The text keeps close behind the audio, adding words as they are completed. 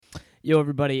Yo,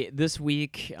 everybody! This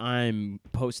week I'm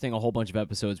posting a whole bunch of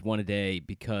episodes, one a day,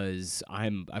 because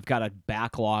I've got a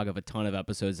backlog of a ton of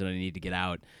episodes that I need to get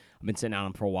out. I've been sitting on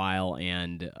them for a while,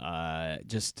 and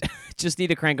just need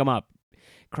to crank them up,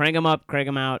 crank them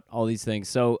out, all these things.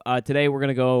 So today we're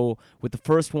gonna go with the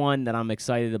first one that I'm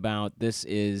excited about. This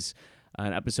is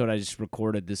an episode I just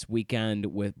recorded this weekend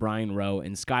with Brian Rowe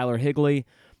and Skyler Higley.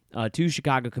 Two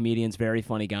Chicago comedians, very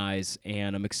funny guys,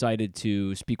 and I'm excited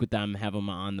to speak with them, have them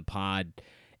on the pod,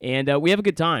 and we have a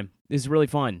good time. This is really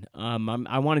fun.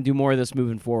 I want to do more of this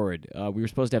moving forward. We were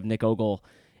supposed to have Nick Ogle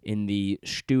in the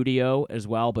studio as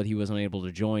well, but he wasn't able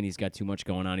to join. He's got too much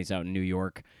going on. He's out in New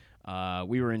York.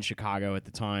 We were in Chicago at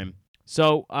the time.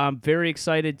 So I'm very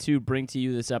excited to bring to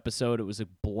you this episode. It was a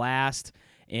blast,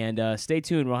 and stay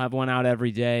tuned. We'll have one out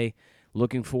every day.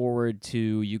 Looking forward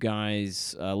to you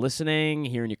guys listening,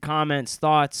 hearing your comments,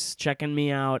 thoughts, checking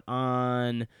me out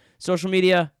on social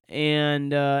media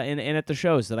and at the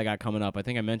shows that I got coming up. I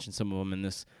think I mentioned some of them in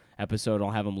this episode.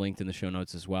 I'll have them linked in the show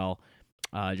notes as well.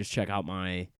 Just check out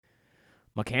my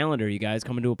calendar, you guys,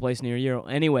 coming to a place near you.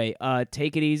 Anyway,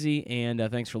 take it easy, and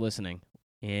thanks for listening.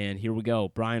 And here we go,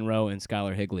 Brian Rowe and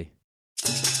Skyler Higley.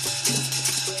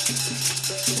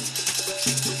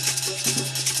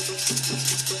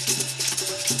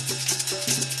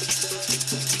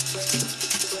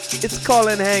 It's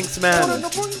Colin Hanks, man.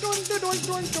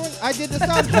 I did the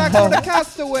soundtrack for The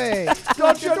Castaway.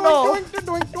 Don't you know?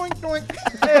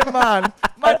 Hey, man.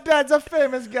 My dad's a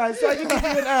famous guy, so I can be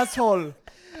an asshole.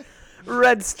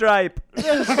 Red Stripe.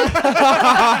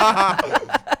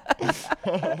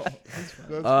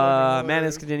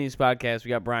 Madness Continues podcast. We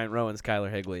got Brian Rowe and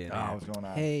Skyler Higley in here. What's going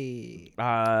on? Hey.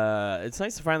 It's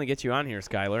nice to finally get you on here,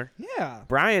 Skyler. Yeah.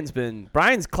 Brian's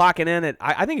clocking in at,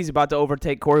 I think he's about to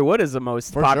overtake Corey Wood as the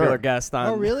most popular guest on.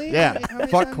 Oh, really? Yeah. How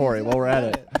many Fuck times Corey has while he we're at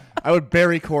done it. I would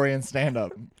bury Corey in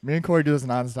stand-up. Me and Corey do this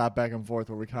nonstop back and forth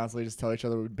where we constantly just tell each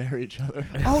other we'd bury each other.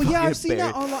 Oh, yeah, I've seen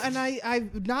buried. that online, and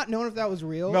I've not known if that was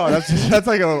real. No, that's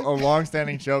like a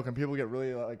long-standing joke, and people get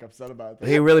really upset about it. They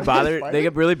get really bothered. Fighting? They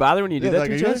get really bothered when you do that like,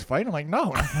 to are each you other. guys fighting? I'm like,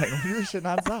 no. I'm like, we do this shit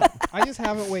nonstop. I just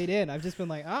haven't weighed in. I've just been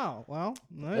like, oh, well.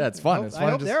 Yeah, it's fun. I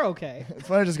hope they're okay. It's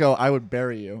fun to just go, I would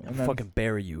bury you. I'll fucking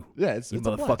bury you. Yeah, it's You a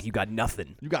blast. motherfucker, you got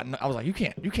nothing. I was like, you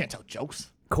can't tell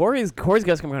jokes. Corey's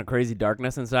got some kind of crazy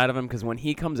darkness inside of him because when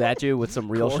he comes at you with some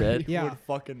real Corey shit, Yeah. would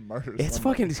fucking murder it's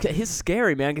somebody. he's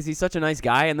scary, man, because he's such a nice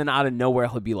guy, and then out of nowhere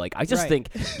he'll be like, I just Right.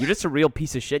 think you're just a real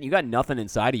piece of shit, and you got nothing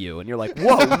inside of you, and you're like,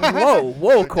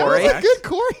 whoa, Corey. That was a good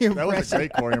Corey That was a impression.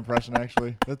 great Corey impression,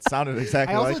 actually. That sounded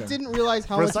exactly I like also him. didn't realize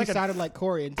how For a much he second- sounded like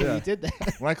Corey until you did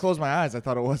that. When I closed my eyes, I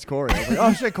thought it was Corey. I was like,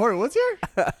 oh shit, Corey, what's here?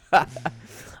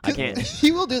 I can't.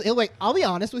 He will do. He'll like, I'll be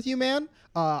honest with you, man.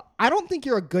 I don't think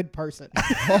you're a good person.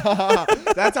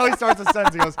 That's how he starts a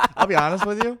sentence. He goes, I'll be honest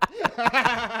with you.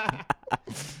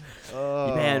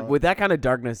 Man, with that kind of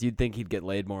darkness, you'd think he'd get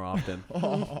laid more often.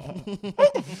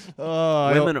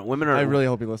 Women are. I really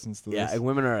hope he listens to Yeah, this.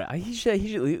 women are. He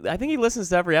should, I think he listens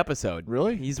to every episode.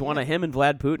 Really? He's one of him and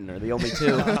Vlad Putin are the only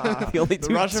two. the only The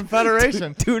two. Russian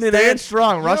Federation. Tune in. Staying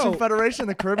strong. Russian Yo. Federation,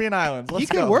 the Caribbean islands. Let's He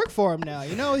can go. work for him now.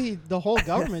 You know, the whole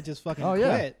government just fucking Oh,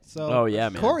 yeah. quit. So Oh, yeah,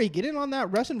 man. Corey, get in on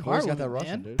that Russian Corey's got parliament, that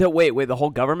Russian, man. dude. Wait, the whole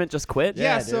government just quit?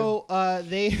 Yeah, Yeah, so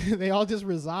they all just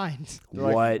resigned. They're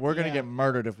like, What? we're gonna Yeah. get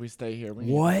murdered if we stay here. We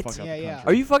need to What? fuck out Yeah, the yeah.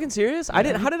 country. Are you fucking serious? I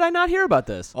didn't. How did I not hear about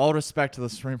this? All respect to the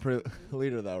Supreme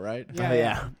Leader, though, right? Yeah. Oh,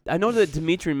 yeah. I know that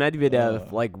Dmitry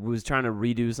Medvedev Uh. was trying to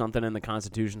redo something in the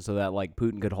Constitution so that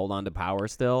Putin could hold on to power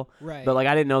still. Right. But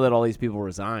I didn't know that all these people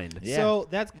resigned. Yeah. So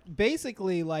that's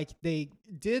basically they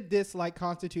did this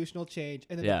constitutional change,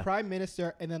 and then Yeah. the prime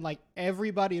minister, and then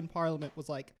everybody in parliament was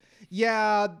like,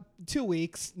 "Yeah, 2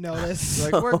 weeks notice."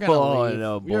 They're like, we're gonna Oh, leave.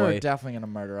 no, You're boy. definitely gonna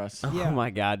murder us. Yeah. Oh my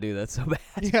God, dude, that's so bad.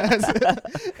 Yes,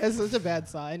 it's such a bad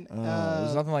sign.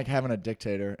 There's nothing like having a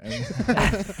dictator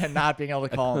and not being able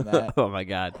to call him that. Oh my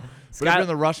God. But if you're in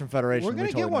the Russian Federation, We're we gonna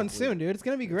totally get one need to soon, leave. dude. It's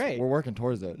gonna be great. We're working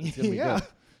towards it. It's gonna be Yeah. good.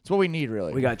 It's what we need,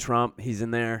 really. We got Trump. He's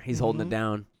in there. He's holding it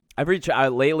down. I've reached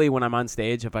lately when I'm on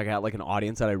stage, if I got an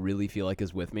audience that I really feel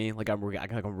is with me, I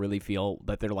can really feel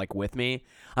that they're with me.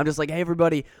 I'm just like, hey,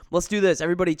 everybody, let's do this.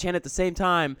 Everybody chant at the same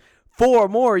time. 4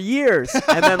 more years,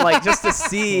 and then just to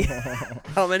see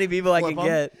how many people I Flip can 'em?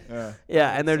 get. Yeah.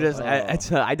 Yeah, and they're just.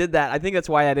 I did that. I think that's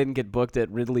why I didn't get booked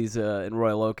at Ridley's in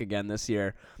Royal Oak again this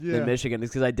year Yeah. in Michigan. Is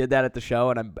because I did that at the show,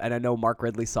 and I know Mark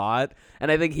Ridley saw it,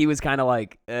 and I think he was kind of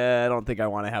like, I don't think I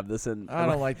want to have this in. I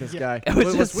don't like this guy. It was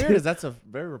What's just- weird is that's a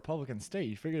very Republican state.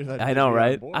 You figured that. I know,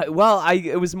 right?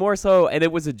 It was more so, and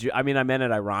it was I meant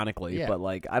it ironically, Yeah. but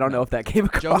I don't know if that came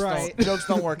across. Jokes, Right. jokes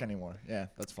don't work anniore. Yeah,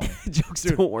 that's funny. Jokes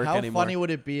Dude, don't work how anymore. funny would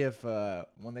it be if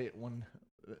when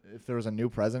if there was a new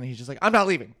president, he's just like, I'm not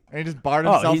leaving, and he just barred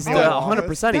himself. He's from the office. 100%.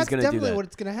 He's That's going to do definitely that.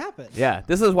 what's gonna happen. Yeah,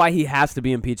 this is why he has to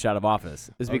be impeached out of office.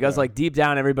 Is because Okay. like deep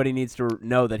down, everybody needs to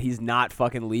know that he's not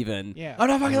fucking leaving. Yeah. I'm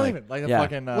not fucking Like, leaving. Like the yeah.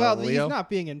 fucking Well, Leo. he's not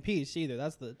being impeached either.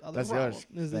 That's the other That's the problem.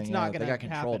 other Is thing, it's yeah. not They gonna got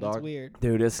control, happen. It's dog. weird.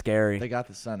 Dude, it's scary. They got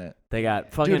the Senate. They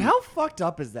got fucking. Dude, how fucked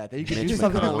up is that? That you can Mitch do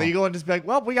something McConnell. illegal and just be like,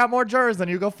 well, we got more jurors than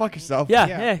you. Go fuck yourself. Yeah,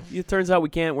 Yeah. It turns out we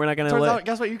can't. We're not gonna Turns let. out,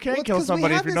 guess what? You can't Well, kill 'cause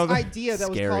somebody we if had you know this the. idea that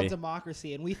was Scary. called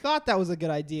democracy, and we thought that was a good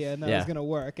idea and that Yeah. was gonna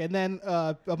work. And then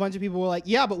a bunch of people were like,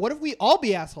 "Yeah, but what if we all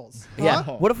be assholes?" Yeah.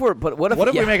 Huh? What if we're? But what if? What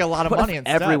if we yeah, make a lot of what money if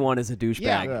instead? everyone is a douchebag?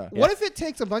 Yeah. Yeah. What if it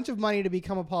takes a bunch of money to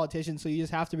become a politician, so you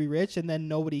just have to be rich, and then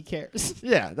nobody cares?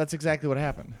 Yeah, that's exactly what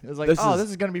happened. It was like, This this is-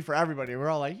 is gonna be for everybody. We're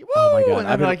all like, woo! Oh my God, And I've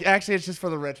then been- like, actually, it's just for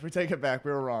the rich. We take it back.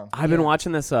 We were wrong. I've been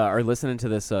watching this or listening to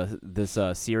this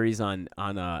series on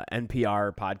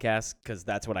NPR podcast because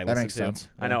that's what I listen makes to. sense.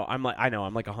 I know I'm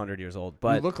like 100 years old,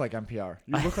 but you look like NPR.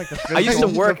 You look like the I used to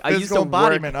physical- work- the I used physical to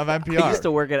work- embodiment of NPR. I used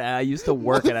to work at What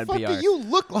the fuck NPR. do you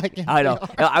look like? I know.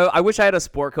 NPR? I wish I had a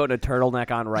sport coat and a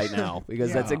turtleneck on right now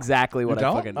because that's Yeah. exactly what You I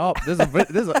don't? fucking. Oh, this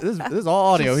is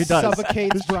all audio. He does.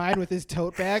 Suffocates Brian with his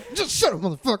tote bag. Just shut up,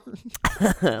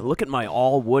 motherfucker. Look at my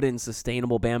all wooden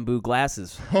sustainable bamboo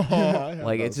glasses.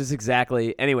 Like it's just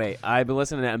exactly. Anyway, I've been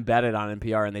listening to Embedded on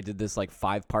NPR, and they did this like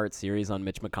 5-part series on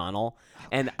Mitch McConnell,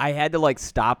 and I had to like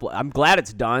stop. I'm glad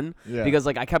it's done Yeah. because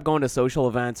like I kept going to social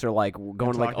events or like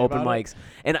going to like talking open about it? mics,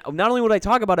 and not only would I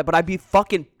talk about it, but I'd be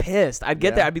fucking pissed. I'd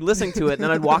get Yeah. there, I'd be listening to it, and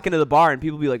then I'd walk into the bar, and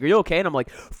people would be like, "Are you okay?" And I'm like,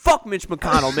 "Fuck Mitch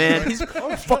McConnell, man. He's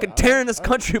fucking tearing this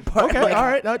country apart." Okay, Like, all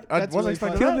right. I That's wasn't really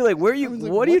expecting People that. would be like, "Where are you? Everyone's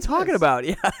like, What are you "What's talking this?" about?"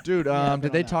 Yeah. Dude, I've did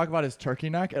been they on that. talk about his turkey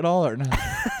neck at all or not?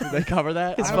 Did they cover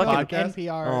that? It's on the fucking podcast?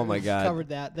 NPR. Oh my God. Covered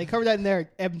that. They covered that in their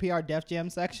NPR Def Jam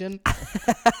section.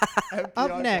 NPR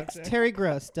Up next, section. Terry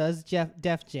Gross does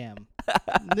Def Jam.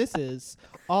 This is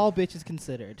All Bitches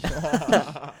Considered.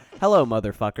 Hello,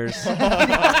 motherfuckers.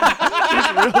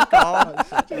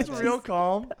 Just real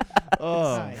calm.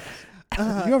 Oh. Nice.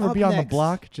 You ever Up be on the next,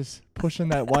 block just pushing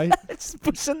that white? Just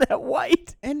pushing that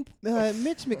white. And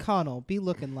Mitch McConnell be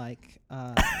looking like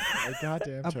A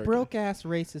goddamn a turkey. broke ass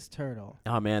racist turtle.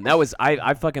 Oh man, that was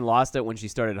I fucking lost it when she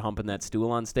started humping that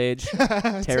stool on stage.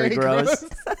 Terry Gross.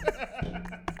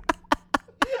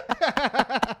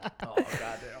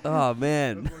 Oh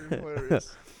man.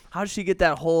 How did she get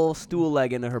that whole stool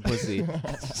leg into her pussy?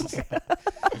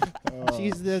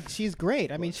 She's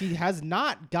great. I mean, she has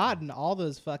not gotten all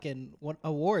those fucking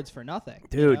awards for nothing.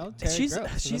 Dude, you know? Terry she's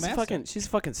Gross is a master.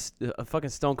 a fucking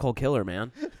stone cold killer,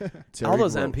 man. Terry All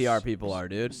those Gross. NPR people are,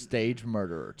 dude. Stage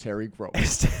murderer, Terry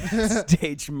Gross.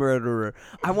 Stage murderer.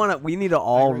 We need to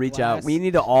all Ira reach Glass. out. We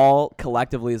need to all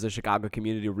collectively as a Chicago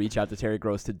community reach out to Terry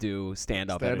Gross to do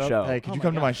stand up at a show. Hey, could Oh you my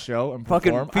come to God. my show and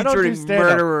Fucking perform? I don't do featuring stand-up.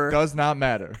 murderer. Does not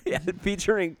matter. Yeah,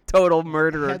 featuring total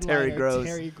murderer Headliner, Terry Gross.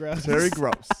 Terry Gross. Terry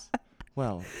Gross.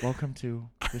 Well, welcome to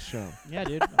the show. Yeah,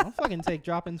 dude. I'll fucking take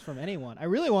drop-ins from anyone. I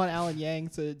really want Alan Yang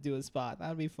to do a spot. That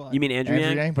would be fun. You mean Andrew Andrew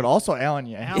Yang? Yang, but also Alan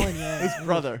Yang. Alan Yang. His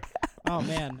brother. Oh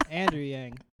man, Andrew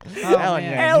Yang. Oh, Alan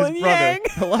man. Yang. Alan his brother. Yang.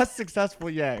 The less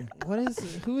successful Yang.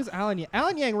 Who is Alan Yang?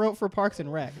 Alan Yang wrote for Parks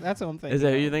and Rec. That's what I'm thinking. Is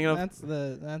that who you're thinking of?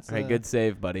 That's All right, good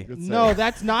save, buddy. Good No, save.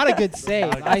 that's not a good save.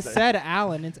 Not a good I save. said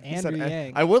Alan. It's He said, Andrew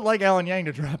Yang. I would like Alan Yang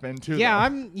to drop in too. yeah,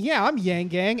 though. I'm Yang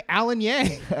Gang. Alan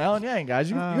Yang. Alan Yang, guys.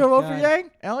 You Oh, gonna vote for God.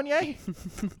 Yang? Alan Yang?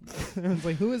 I was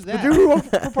like, who is The that? dude who wrote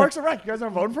for Parks and Rec. You guys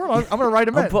aren't voting for him? I'm gonna write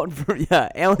him I'm in. voting for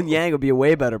Alan Yang would be a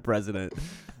way better president.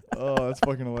 Oh, that's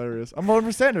fucking hilarious. I'm voting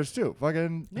for Sanders too.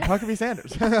 Fucking Huckabee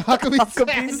Sanders. Huckabee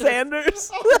Huckabee Sanders.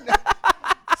 Sanders.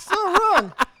 So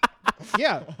wrong.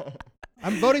 Yeah.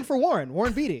 I'm voting for Warren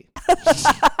Beatty.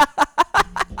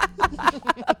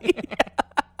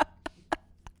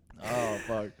 Oh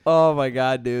fuck. Oh my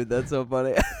god, dude, that's so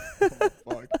funny.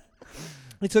 Fuck.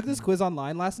 I took this quiz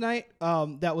online last night.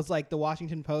 That was like the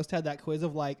Washington Post had that quiz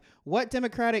of like what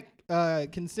Democratic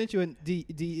constituency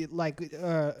do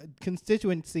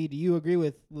you agree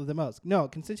with the most? No,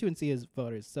 constituency is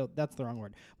voters, so that's the wrong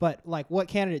word. But like, what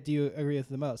candidate do you agree with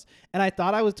the most? And I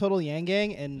thought I was total Yang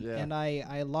Gang, and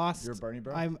I lost. You're a Bernie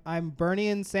bro? I'm Bernie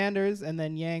and Sanders, and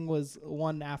then Yang was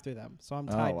one after them, so I'm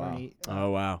tied. wow. Bernie.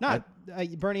 Oh wow. Not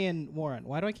Bernie and Warren.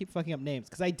 Why do I keep fucking up names?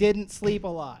 Because I didn't sleep a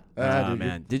lot. Oh Dude,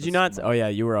 man, did you not? Oh yeah,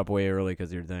 you were up way early because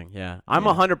of your thing. Yeah, I'm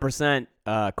 100%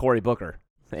 Cory Booker.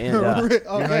 And You Okay.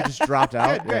 and I just dropped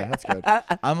out. Good, Yeah, that's good.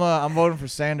 I'm voting for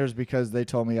Sanders because they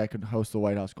told me I could host the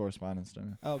White House Correspondence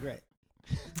Dinner. Oh, great.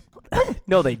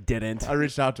 No, they didn't. I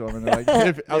reached out to him and they're like,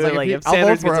 if I'll vote for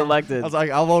gets him. elected. I was like,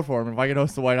 I'll vote for him if I can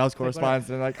host the White House correspondence.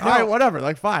 And they're like, all right, whatever.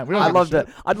 Like, fine. We don't I'd love to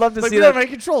like, see we that. don't have any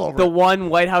control over The it. one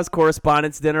White House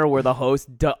Correspondents' Dinner where the host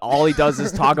all he does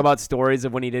is talk about stories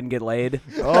of when he didn't get laid.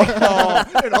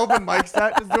 An open mic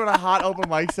set. Just doing a hot open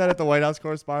mic set at the White House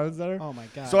Correspondents' Dinner. Oh my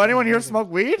god. So anyone here smoke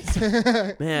weed?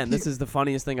 Man, this is the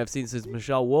funniest thing I've seen since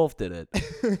Michelle Wolf did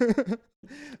it.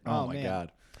 Oh my man.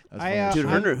 god. That's I, funny.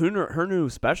 Dude, her new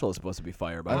special is supposed to be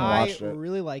fire, by the way. I I watched it.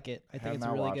 really like it. I have think it's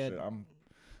not really watched good. it.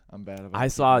 I'm bad about it. I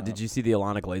saw. Did you see the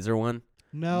Alana Glazer one?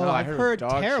 No, No, I I've heard heard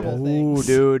dog terrible shit. things.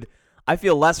 Ooh, dude. I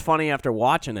feel less funny after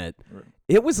watching it.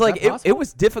 It was like that it possible?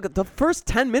 was difficult. The first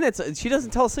 10 minutes, she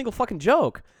doesn't tell a single fucking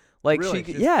joke. Like Really?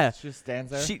 she She just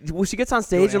stands there? she gets on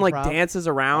stage and like improv? dances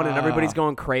around and everybody's Ah.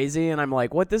 going crazy and I'm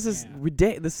like, what? This is Yeah.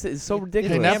 ridiculous. This is so It- Hey,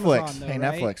 ridiculous. Amazon, Netflix. though, Hey,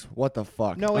 right? Netflix. What the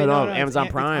fuck? No, wait, no, no, Amazon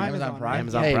it's Prime. Amazon Prime.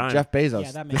 Amazon Hey, Prime. Jeff Bezos.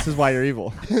 Yeah, that This makes is why you're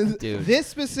evil. Dude. This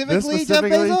specifically, Jeff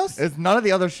specifically, Bezos? It's none of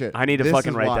the other shit. I need to This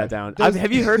fucking is write why. that down. Does-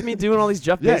 Have you heard me doing all these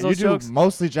Jeff Yeah, Bezos you do jokes?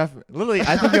 mostly Jeff. Literally,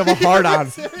 I think you have a hard on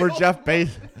for Jeff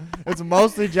Bezos. It's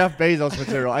mostly Jeff Bezos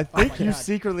material. I think you God.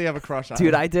 secretly have a crush on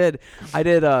Dude, him. I did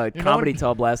a You know comedy when-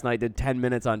 tub last night. Did 10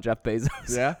 minutes on Jeff Bezos.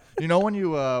 Yeah. You know when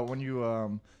you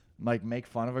like make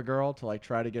fun of a girl to like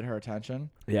try to get her attention?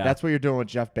 Yeah. That's what you're doing with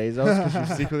Jeff Bezos because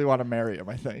you secretly want to marry him,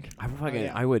 I think. I fucking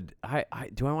yeah. I would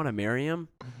do I want to marry him?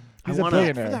 He's I a wanna,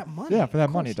 billionaire. For that money, Yeah, for that of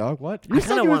money, course. dog. What? I You said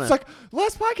kinda you would wanna- suck.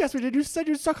 Last podcast we did, you said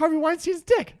you'd suck Harvey Weinstein's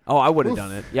dick. Oh, I would have Oof.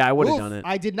 done it. Yeah, I would have Oof, done it.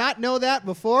 I did not know that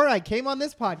before I came on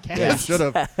this podcast. Yeah, you should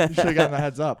have. You should have gotten the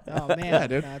heads up. Oh man, Yeah,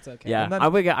 dude. That's okay. Yeah, And then- I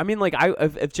would. I mean, like,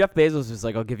 if Jeff Bezos was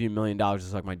like, "I'll give you $1 million to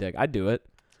suck my dick," I'd do it.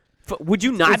 Would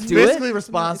you not It's do it? basically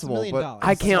responsible, $1 million. but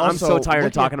I can't. I'm so also, tired of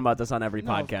look talking about this on every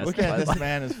No, podcast. Look at this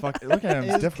man is fucking. Look at him.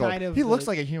 It's It's difficult. kind of He looks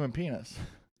the- like a human penis.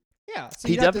 Yeah, so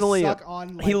He you'd have to definitely- suck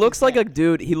on, like, He looks his like a neck.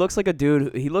 dude. He looks like a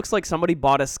dude. He looks like somebody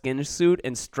bought a skin suit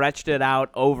and stretched it out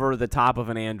over the top of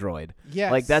an android.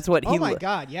 Yes. Like that's what he. Oh my lo-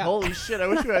 god, yeah. Holy shit! I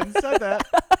wish you hadn't said that.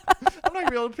 I'm not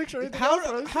gonna be able to picture anything else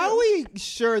when I How see are it. we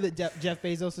sure that Jeff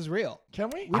Bezos is real? Can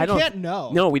we? We I don't- can't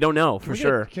know. No, we don't know for We get-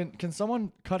 sure. Can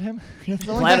someone cut him? Can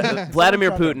someone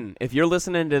Vladimir cut him? Putin, if you're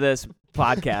listening to this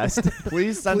podcast,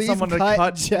 Please send Please someone to cut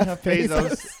cut Jeff Jeff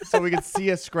Bezos so we can see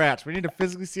a scratch. We need to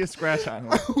physically see a scratch on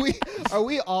him. Are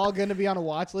we all going to be on a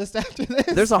watch list after this?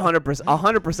 there's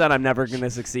 100%. I'm never gonna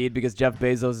succeed because Jeff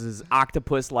Bezos'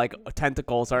 octopus-like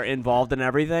tentacles are involved in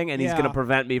everything, and he's Yeah. gonna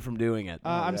prevent me from doing it.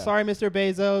 I'm yeah. sorry, Mr.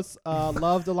 Bezos.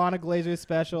 Loved Alana Glazer's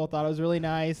special. Thought it was really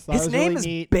nice. Thought His it was name really is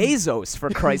neat. Bezos, for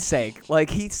Christ's sake. Like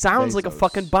he sounds like a Bezos.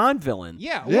 fucking Bond villain.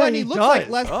 Yeah, Yeah, well, and he he looks does. like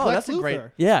Lex Oh, that's a Luthor. great-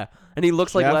 Yeah, and he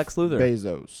looks like Jeff Lex Luthor.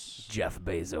 Bezos. Jeff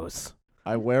Bezos.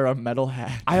 I wear a metal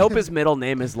hat. I hope his middle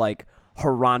name is like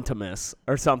Hieronymus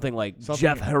or something like Something-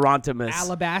 Jeff Hieronymus.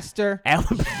 Alabaster.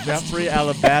 Jeffrey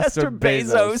Alabaster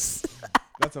Bezos. Bezos.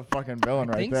 That's a fucking villain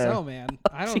I right think there. so, man.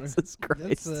 I don't. Jesus That's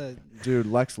Christ. Dude,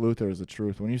 Lex Luthor is the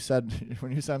truth. When you said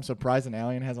I'm surprised an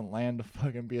alien hasn't landed to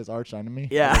fucking be his arch enemy.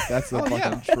 Yeah. Like, that's the Oh,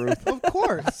 yeah. fucking truth. Of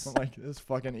course. Like this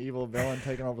fucking evil villain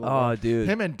taking over the Oh, world. dude.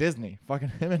 Him and Disney. Fucking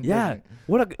him and Yeah.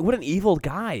 Disney. What an evil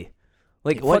guy.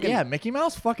 Like Fuck what? yeah, Mickey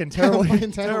Mouse fucking terrible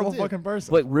Fucking terrible terrible dude. fucking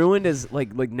person. Like ruined his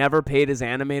like never paid his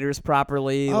animators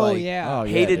properly. Oh like, yeah. Oh,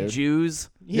 yeah, hated dude. Jews.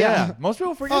 Yeah. Most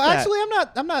people forget Oh, that. actually,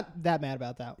 I'm not that mad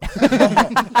about that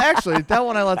one. Actually, that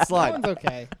one I let That slide. one's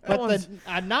okay. But one's-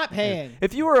 I'm not paying.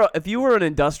 If you were an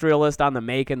industrialist on the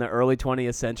make in the early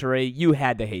 20th century, you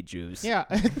had to hate Jews. Yeah,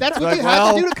 that's what Like, they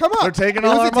had to do well, to come up. they're taking it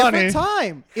all was our a different money.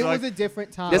 time. It Like- was a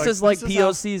different time. This Like, is like this is how-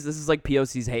 POCs. This is like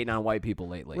POCs hating on white people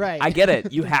lately. Right. I get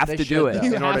it. You have They to should, do it though.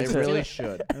 You in have order They to to. do really it.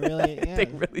 should. really, yeah. They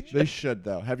really They should. should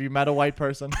though. Have you met a white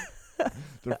person?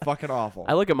 They're fucking awful.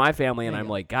 I look at my family and There I'm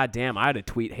you like, God damn, I had to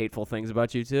tweet hateful things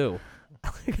about you too.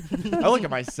 I look at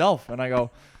myself and I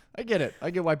go, I get it.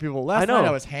 I get why people. Last I know. night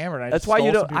I was hammered. And I That's just why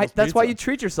you stole some don't. people's That's why you pizza.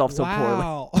 treat yourself so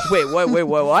Wow. poorly. Wait,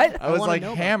 what? I was wanna like know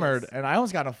about hammered, this. and I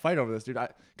almost got in a fight over this, dude. Because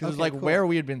it was Okay, like cool. where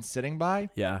we had been sitting by,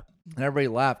 Yeah. and everybody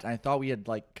left. And I thought we had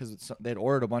like, because they'd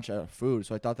ordered a bunch of food,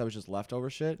 so I thought that was just leftover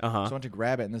shit. Uh-huh. So I went to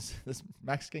grab it, and this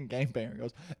Mexican gangbanger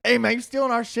goes, "Hey man, you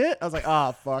stealing our shit?" I was like,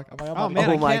 "Ah, fuck." I'm like, Oh about man,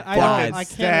 to Oh I my can't. I God. don't. I can't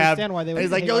stabbed. understand why they And would.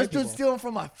 he's like, hate "Yo, white this dude's people. stealing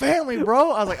from my family,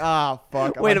 bro." I was like, "Ah,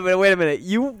 fuck." I'm Wait like, a minute.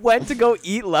 You went to go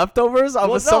eat leftovers off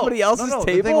Well, of somebody else's no.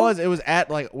 table? The thing was, it was at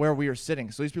like where we were sitting,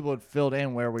 so these people had filled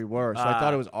in where we were. So I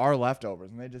thought Ah. it was our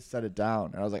leftovers, and they just set it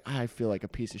down. And I was like, I feel like a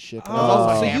piece of shit. But I Oh, was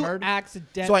also so hammered. you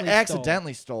accidentally. So I stole.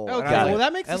 accidentally stole. And I Okay, was well like-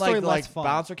 that makes the and story like, less like fun.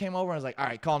 bouncer came over and was like, "All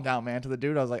right, calm down, man." To the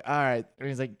dude, I was like, "All right," and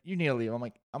he's like, "You need to leave." I'm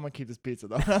like, "I'm gonna keep this pizza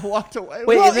though." And I walked away.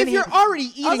 Wait, well, and then if he- you're already I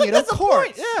was eating like, it, "That's of the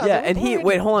point." course. Yeah. Yeah, that's and the he point.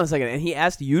 wait, hold on a second. And he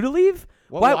asked you to leave?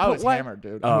 Well, I was hammered,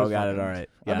 dude. Oh, got it. All right.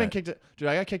 I've been kicked. Dude,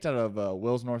 I got kicked out of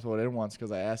Will's Northwood Inn once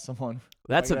because I asked someone.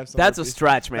 That's a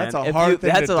stretch, man. That's a hard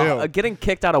thing to do. Getting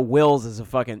kicked out of Will's is a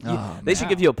fucking. They should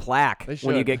give you a plaque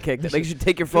when you get kicked. They should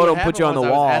take your photo and put you on the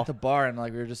wall. I was at the bar and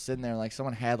like we were just sitting there and like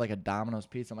someone had like a Domino's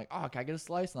pizza. I'm like, oh, can I get a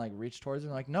slice? And like reach towards it.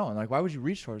 And like, no. And like, why would you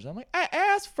reach towards it? I'm like, I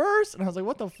asked first. And I was like,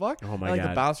 what the fuck? Oh my and,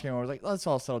 god. The bouncer came over. I was like, let's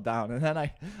all settle down. And then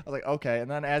I was like, okay.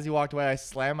 And then as he walked away, I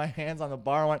slammed my hands on the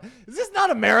bar and went, is this not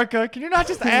America? Can you not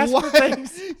just ask for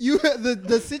things?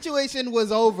 The situation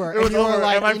was over. It was over. Were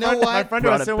like, you know what? My friend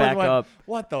who I was sitting with went,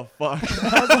 what the fuck?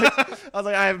 I was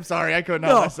like, I'm sorry, I couldn't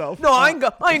help myself. No, I ain't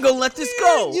gonna let this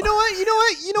go. You know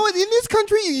what? In this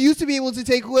country, you used to be able to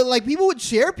take like people would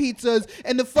share pizzas,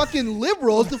 and the fucking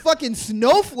liberals, the fucking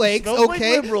snowflakes,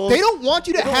 liberals, they don't want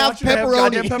you to have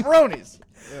pepperoni. Goddamn pepperonis.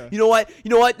 Yeah. You know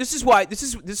what? This is why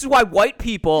white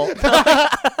people. This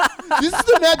is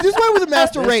why we're the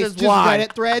master race. Just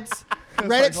Reddit threads.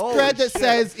 Reddit thread that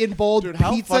says in bold, dude,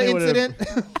 pizza incident.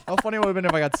 How funny would it have been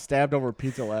if I got stabbed over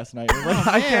pizza last night? Like,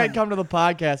 I can't come to the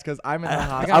podcast because I'm in the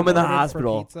hospital. I'm in the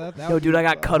hospital. Yo, dude, I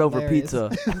got cut over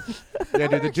pizza. Yeah,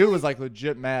 dude, the dude was like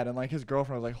legit mad, and like his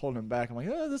girlfriend was like holding him back. I'm like,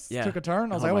 this took a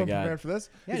turn. I was like, I wasn't prepared for this.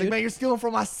 He's like, man, you're stealing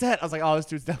from my set. I was like, oh, this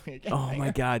dude's definitely a gang. Oh my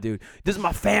god, dude, this is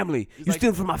my family. You're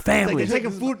stealing from my family. You're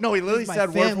taking food. No, he literally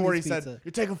said word for word. He said,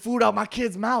 you're taking food out my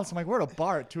kids' mouths. I'm like, we're at a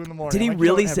bar at 2 a.m. Did he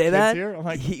really say that? I'm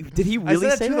like, did he really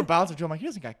say that? The bouncer too. I'm like, he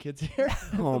doesn't got kids here.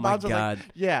 Oh my god. Like,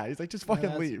 yeah, he's like, just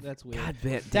fucking leave. That's weird.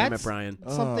 God damn it, Brian.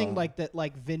 Something like that,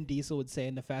 like Vin Diesel would say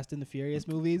in the Fast and the Furious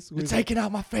movies. You're taking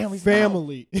out my family's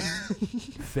family.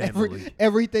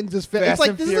 Everything's just family. It's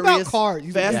like this is about cars.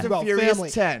 Fast and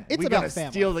Furious 10. It's about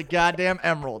family. Steal the goddamn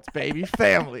emeralds, baby.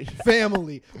 Family.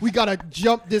 Family. We gotta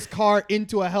jump this car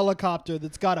into a helicopter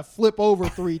that's gotta flip over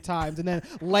 3 times and then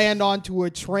land onto a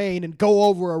train and go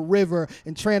over a river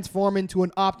and transform into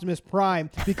an Optimus Prime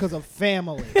because of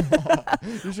family.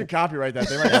 You should copyright that.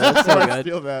 They might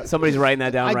steal that. Somebody's writing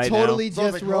that down right now. I totally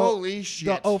just wrote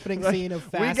the opening scene of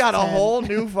Fast. We got a whole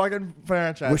new fucking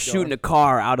franchise. We're shooting a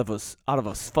car out of a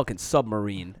fucking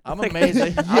submarine. I'm amazed.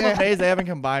 I'm amazed they haven't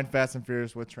combined Fast and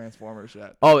Furious with Transformers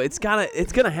yet. Oh, it's gonna happen.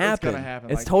 It's gonna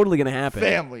happen. It's totally gonna happen.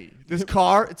 Family. This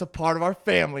car, it's a part of our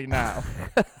family now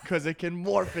because it can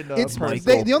morph into a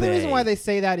person. The only reason why they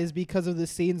say that is because of the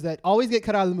scenes that always get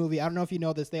cut out of the movie. I don't know if you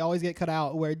know this. They always get cut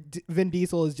out where Vin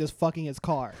Diesel is just fucking his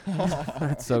car.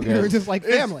 That's so good. They're just like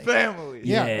family. It's family.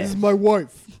 Yeah, this is my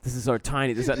wife. This is our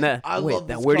tiny.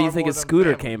 Where do you think his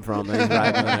scooter came from that he's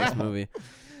riding in the next movie?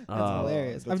 That's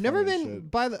hilarious. I've never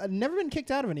been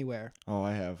kicked out of anywhere. Oh,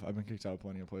 I have. I've been kicked out of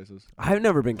plenty of places. I've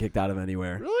never been kicked out of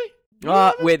anywhere. Really?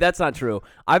 Wait, that's not true.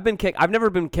 I've never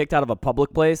been kicked out of a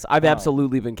public place. I've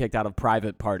absolutely been kicked out of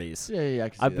private parties. Yeah, I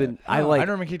can see that. I've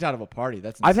never been kicked out of a party.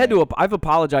 That's insane. I've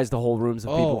apologized to whole rooms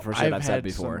of people for shit I've said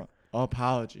before.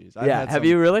 Apologies. Have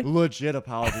you really? Legit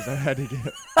apologies I've had to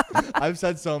give. I've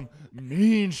said some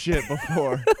mean shit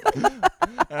before.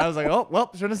 And I was like, oh,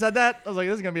 well, shouldn't have said that. I was like,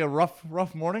 this is going to be a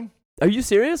rough morning. Are you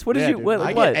serious? What did you? Dude, what?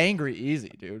 I get angry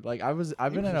easy, dude. Like I've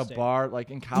been in a bar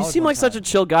like in college. You seem like such a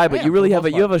chill guy, but you really have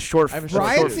a short.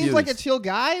 Brian seems like a chill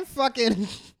guy. Fucking.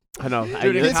 I know.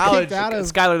 Dude, in college,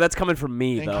 Skyler, that's coming from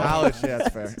me though. In college, yeah,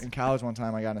 that's fair. In college, one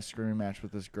time I got in a screaming match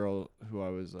with this girl who I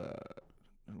was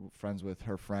friends with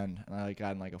her friend, and I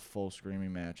got in like a full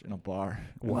screaming match in a bar.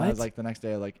 And what? I was like, the next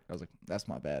day, I was like, that's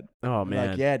my bad. Oh man.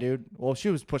 Like, yeah, dude. Well, she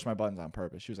was pushing my buttons on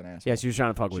purpose. She was an asshole. Yeah, she was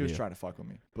trying to fuck with you. She was trying to fuck with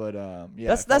me. But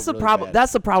yeah. That's the problem. Bad.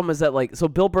 That's the problem is that like, so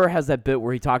Bill Burr has that bit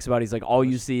where he talks about he's like, all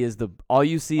you see is the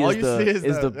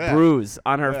bruise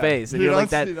on her face, and you're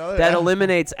like that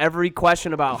eliminates every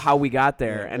question about how we got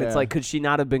there, and it's like, could she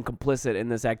not have been complicit in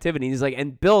this activity? And he's like,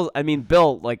 and Bill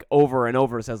like over and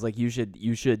over says like, you should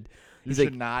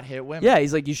not hit women. Yeah,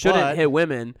 he's like, you shouldn't hit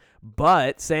women,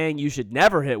 but saying you should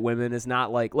never hit women is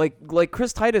not like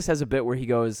Chris Titus has a bit where he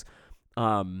goes,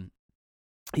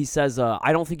 he says,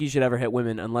 I don't think you should ever hit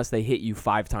women unless they hit you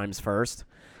 5 times first.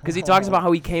 Because he talks about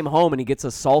how he came home and he gets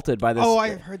assaulted by this. Oh,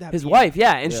 I've heard that. His wife,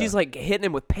 and she's like hitting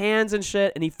him with pans and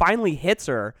shit, and he finally hits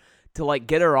her to like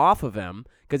get her off of him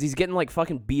because he's getting like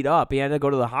fucking beat up. He had to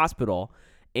go to the hospital.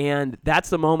 And that's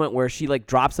the moment where she like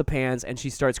drops the pans and she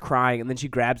starts crying, and then she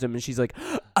grabs him and she's like,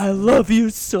 I love you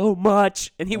so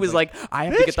much. And he was like, I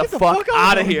have to get the fuck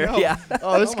out of here. Yeah.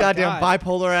 Oh, this goddamn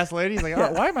bipolar ass lady. He's like,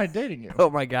 why am I dating you? Oh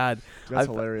my God. That's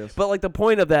hilarious. But like the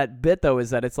point of that bit though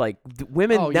is that it's like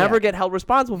women never get held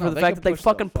responsible for the fact that they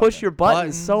fucking push your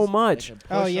buttons so much.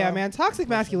 Oh yeah, man. Toxic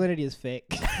masculinity is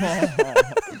fake.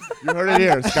 You heard it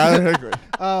here. Skyler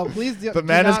Higley. Please do. The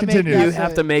madness continues. You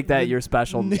have to make that your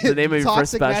special. The name of your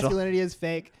first special. Toxic masculinity is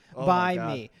fake by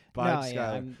me. Vibe No, yeah,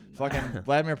 Skyler. I'm- Fucking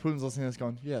Vladimir Putin's listening to this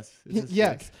going, yes. this is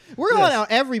yes, fake." we're calling out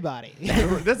everybody. The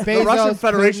Bezos, Russian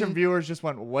Federation Putin. viewers just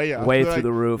went way up. Way They're through like,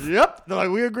 the roof. Yep. They're like,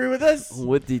 we agree with this.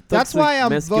 With the That's why I'm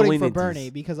voting for masculinities. Bernie,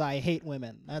 because I hate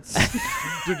women. That's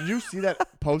Dude, did you see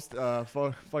that post,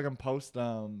 fucking post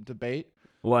debate?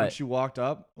 When What? she walked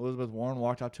up, Elizabeth Warren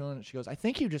walked up to him and she goes, I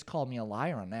think you just called me a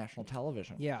liar on national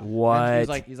television. yeah. What?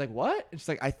 And he's like, what? And she's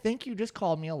like, I think you just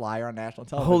called me a liar on national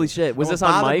television. Holy shit. Was And this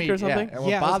what on bothered mic me- or something? Yeah, and what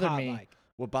Yeah, it was bothered hot me mic.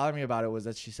 What bothered me about it was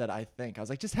that she said, I think. I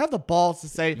was like, just have the balls to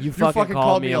say, You you fucking fucking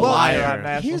called me a liar on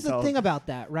national Here's the television. thing about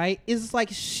that, right? Is like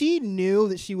she knew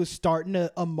that she was starting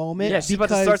a moment. Yeah, she's about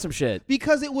to because- start some shit.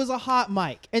 Because it was a hot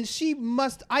mic, and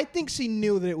I think she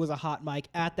knew that it was a hot mic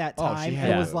at that Oh, she time. had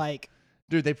And was to. like,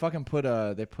 Dude, they fucking put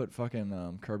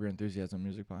fucking Curb Your Enthusiasm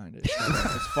music behind it.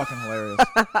 It's fucking hilarious.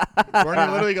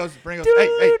 Bernie literally goes,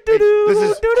 hey, this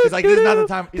is. He's like, this is not the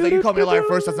time. He's like, you called me a liar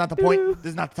first. That's not the point.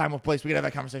 This is not the time or place. We can have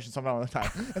that conversation some other time.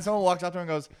 And someone walks up to him and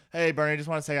goes, hey, Bernie, I just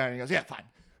want to say hi. And he goes, yeah, fine.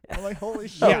 I'm like, holy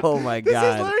shit. Oh my This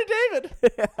god. is Larry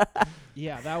David.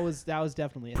 yeah, that was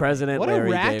definitely a thing. President What Larry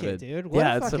a racket, David. dude. What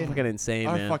Yeah, a it's fucking fucking insane,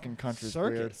 Our man. fucking country's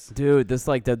weird. circus. Dude, this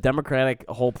like the democratic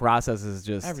whole process is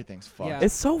just Everything's fucked. Yeah.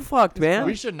 it's so fucked, man.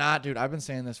 We should not, dude. I've been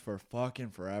saying this for fucking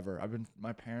forever. I've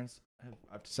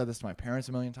said this to my parents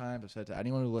a million times. I've said to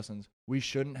anyone who listens, we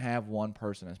shouldn't have one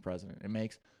person as president. It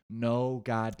makes no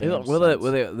goddamn sense.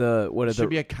 It should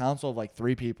be a council of like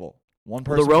 3 people. One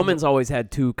person. the Romans always had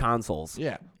 2 consuls.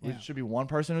 Yeah. Yeah. It should be one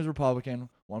person who's Republican,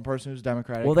 one person who's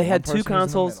Democratic. Well, they and had one 2 person who's in the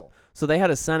consuls. middle. So they had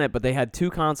a Senate, but they had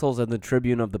 2 consuls and the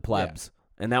tribune of the plebs.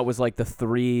 And that was like the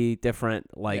 3 different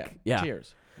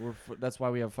Cheers. That's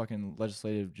why we have fucking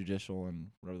legislative, judicial, and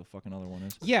whatever the fucking other one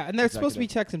is. Yeah, and there's supposed to be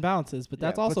Executive. checks and balances, but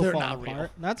that's Yeah, but also they're falling not real.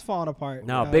 apart. That's falling apart.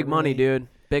 No, big money, really. dude.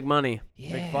 Big money.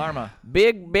 Yeah. Big Pharma.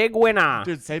 Big winner.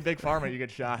 Dude, say Big Pharma, you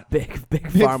get shot. Big Big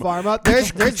pharma. pharma.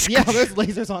 There's there's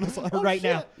lasers on us right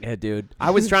now. Yeah, dude. I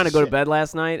was trying to go to bed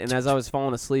last night, and as I was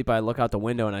falling asleep, I look out the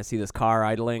window and I see this car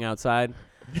idling outside.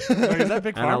 Wait, is that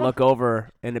Big And I Pharma? look over,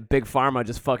 and the big pharma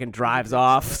just fucking drives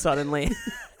off suddenly.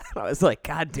 I was like,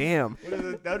 God damn. What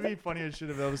is it? That would be funny as shit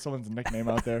if that was someone's nickname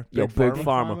out there. Yo, Big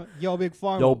Pharma. Yo, big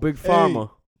pharma. Yo, big pharma.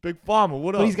 Big Pharma,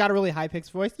 what up? But he's got a really high pitched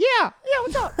voice. Yeah,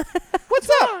 what's up? What's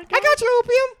up? I got your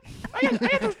opium. I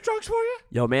got those drugs for you.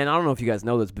 Yo, man, I don't know if you guys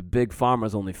know this, but Big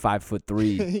Pharma's only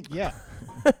 5'3". yeah,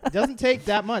 it doesn't take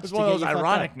that much. It's to one of get those you fucked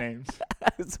ironic up. names.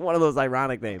 It's one of those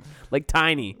ironic names. Like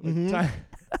Tiny.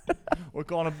 We're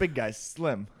calling a big guy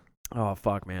Slim. Oh,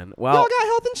 fuck, man. Y'all Well, got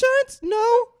health insurance?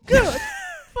 No. Good.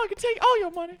 Fucking take all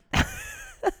your money.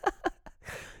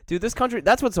 dude, this country,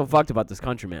 that's what's so fucked about this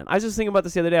country, man. I was just thinking about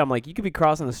this the other day. I'm like, you could be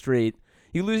crossing the street.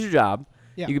 You lose your job.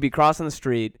 Yeah. You could be crossing the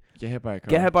street. Get hit by a car.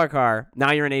 Get hit by a car.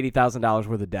 Now you're in $80,000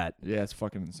 worth of debt. Yeah, it's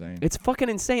fucking insane. It's fucking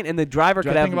insane. And the driver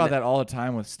Dude, could I have think about that all the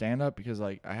time with stand up because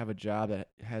like I have a job that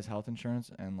has health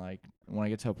insurance and like when I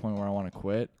get to a point where I want to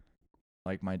quit,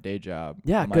 like my day job.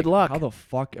 Yeah, I'm good like, luck. How the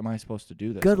fuck am I supposed to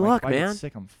do this? Good I'm like, luck, if I get man.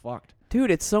 sick, I'm fucked.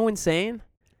 Dude, it's so insane.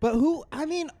 But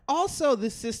also the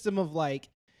system of like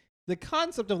the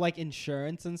concept of like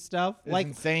insurance and stuff. It's like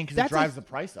insane because it that's a- drives the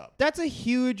price up. that's a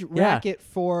huge racket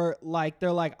for like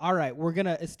they're like, all right, we're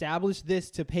gonna establish this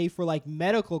to pay for like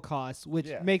medical costs, which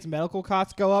Yeah. makes medical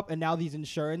costs go up, and now these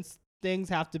insurance things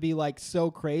have to be like so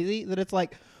crazy that it's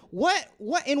like, what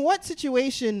in what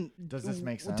situation Does this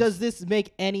make sense? Does this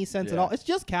make any sense at Yeah. all? It's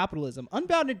just capitalism.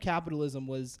 Unbounded capitalism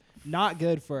was not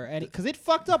good for any because it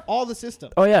fucked up all the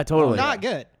system. Oh, yeah, totally. Not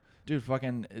good. Dude,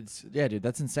 fucking, dude,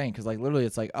 that's insane. Because like literally,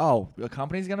 it's like, oh, the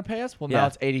company's gonna pay us. Well, Yeah. now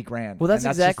it's $80,000. Well, that's and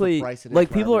just the exactly price it is like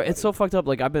for people are. everybody. It's so fucked up.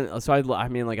 Like I've been. So I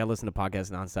mean, like I listen to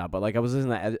podcasts nonstop. But like I was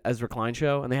listening to Ezra Klein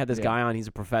show, and they had this Yeah. guy on. He's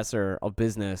a professor of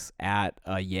business at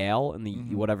Yale, in the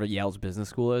whatever Yale's business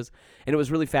school is. And it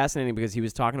was really fascinating because he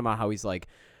was talking about how he's like,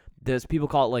 there's people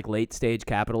call it like late stage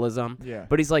capitalism. Yeah.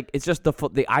 But he's like, it's just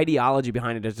the ideology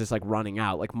behind it is just like running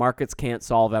out. Like markets can't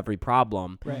solve every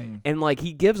problem. Right. And like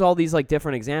he gives all these like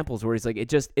different examples where he's like,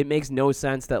 it makes no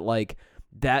sense that like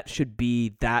that should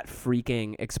be that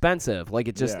freaking expensive. Like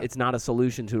Yeah. it's not a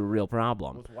solution to a real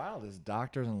problem. What's wild is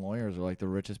doctors and lawyers are like the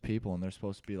richest people, and they're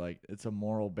supposed to be like, it's a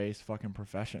moral based fucking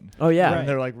profession. Oh yeah. Right. And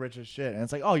they're like rich as shit. And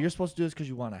it's like, oh, you're supposed to do this because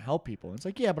you want to help people. And it's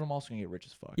like, yeah, but I'm also gonna get rich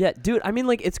as fuck. Yeah, dude. I mean,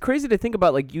 like, it's crazy to think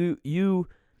about. Like, you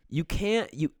can't.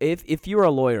 If you're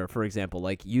a lawyer, for example,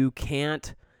 like, you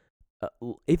can't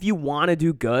if you want to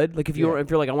do good, like if you're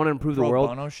like I want to improve the Pro world,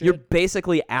 bono shit? you're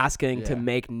basically asking to Yeah.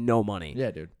 make no money.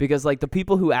 Yeah, dude. Because like the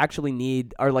people who actually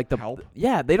need are like the Help?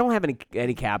 Yeah, they don't have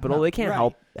any capital. No. They can't Right.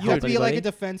 help. You help would be like anybody.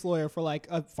 a defense lawyer for like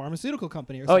a pharmaceutical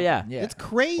company or Oh something. yeah. Yeah. It's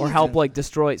crazy. Or help like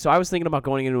destroy. So I was thinking about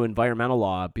going into environmental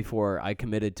law before I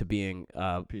committed to being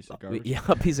Piece of garbage. yeah,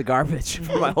 a piece of garbage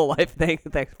for my whole life. Thanks,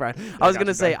 Brian. I was got gonna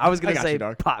you, say dog. I was I gonna got say you,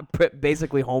 dog.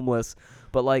 basically homeless,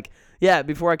 but like yeah,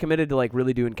 before I committed to like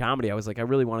really doing comedy, I was like I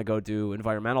really want to go do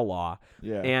environmental law.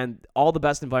 Yeah. And all the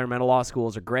best environmental law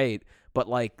schools are great, but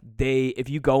like if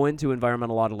you go into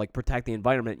environmental law to like protect the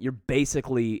environment, you're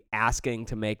basically asking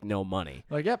to make no money.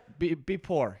 Like, yep, be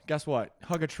poor. Guess what?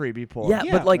 Hug a tree, be poor. Yeah,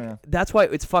 Yeah. but like Yeah. that's why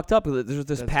it's fucked up. There's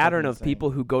this That's pattern fucking of insane. people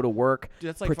who go to work Dude,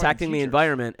 that's like protecting fucking the teachers.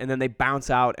 environment and then they bounce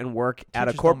out and work at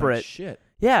a Teachers don't make corporate. shit.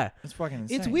 Yeah. It's fucking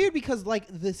insane. It's weird because like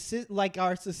like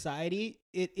our society,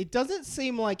 it doesn't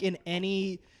seem like in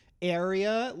any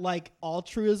area like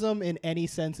altruism in any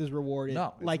sense is rewarded.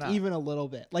 No, it's like not. even a little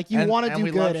bit. Like you want to do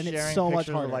we love good and it's sharing so much pictures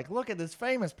of, harder. like, look at this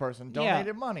famous person Yeah.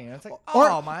 donated money. And it's like, or,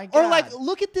 oh my god. Or like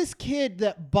look at this kid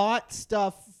that bought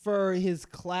stuff for his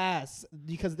class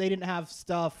because they didn't have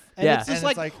stuff. And Yeah. it's just And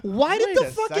it's like, like, why did wait the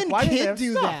a sec, fucking why didn't they kid have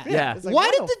do stuff? that? Yeah. It's like, Why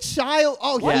why did the the child?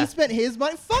 Oh, Yeah. he spent his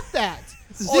money. Fuck that.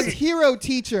 is This like- hero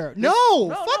teacher. No,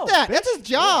 fuck no, that. bitch. That's his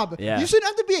job. Yeah. You shouldn't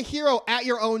have to be a hero at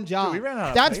your own job. we ran out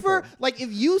of That's paper. for like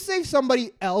if you save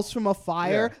somebody else from a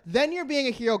fire, Yeah. then you're being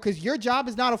a hero because your job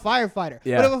is not a firefighter.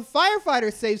 Yeah. But if a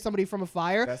firefighter saves somebody from a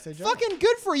fire, That's their job. fucking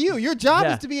good for you. Your job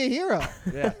Yeah. is to be a hero.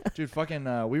 Yeah, dude, fucking,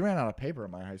 we ran out of paper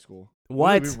in my high school.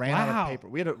 What? We ran out Wow. of paper.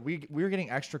 We were getting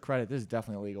extra credit. This is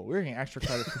definitely illegal. We were getting extra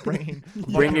credit for bringing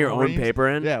Bring your own reams- paper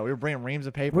in? Yeah, we were bringing reams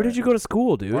of paper. Where did you go to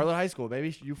school, dude? Bartlett High School,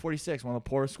 baby. U46, one of the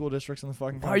poorest school districts in the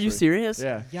fucking country. Are you serious?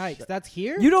 Yeah. Yikes, that's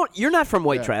here? You're not from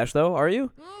white Yeah. trash though, are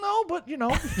you? No, but you know,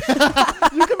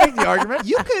 you can make the argument.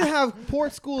 You could have poor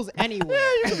schools anywhere.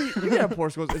 You can have poor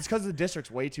schools. It's because the district's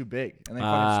way too big, and they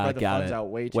fucking spread the got funds it. out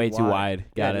way too wide.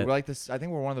 Yeah, Got dude, it. we're like this. I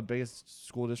think we're one of the biggest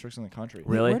school districts in the country.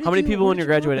 Really? where did How many you- people where in your did you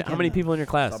grow up graduated? How again, many though? people in your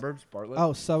class? Suburbs, Bartlett.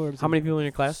 Oh, suburbs. How many people in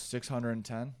your class?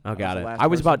 610. Oh, got it. last I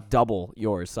was person. about double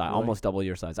your size, Really? almost double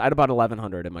your size. I had about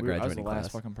 1,100 in my I was the graduating last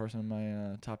class. fucking person in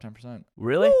my top 10%.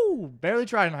 Really? Woo! Barely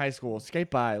tried in high school. Skate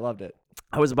by. Loved it.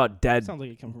 I was about dead, Sounds like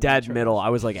you come from dead white middle. trash. I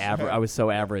was like average. I was so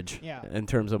average. Yeah. In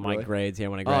terms of my Really? grades. Yeah,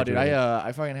 when I Oh, dude, graduated.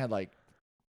 I fucking had like,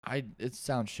 it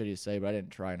sounds shitty to say, but I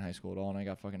didn't try in high school at all, and I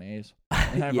got fucking A's.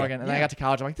 And, Yeah. then I got to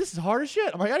college. I'm like, this is hard as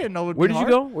shit. I'm like, I didn't know it would Where be did you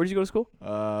hard. go? Where did you go to school?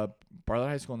 Bartlett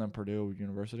High School and then Purdue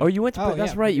University. Oh, you went to. Oh,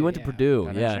 That's yeah, right. You Purdue, went to yeah. Purdue.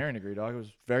 Got an Yeah. engineering degree, dog. It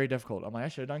was very difficult. I'm like, I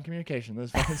should have done communication. This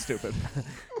is fucking stupid.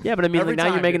 Yeah, but I mean, Every like now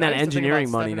you're time, making dude. I that used to think about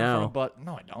engineering money stepping in front now. of- But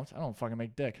no, I don't. I don't fucking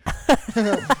make dick.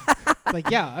 Like,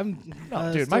 yeah, I'm.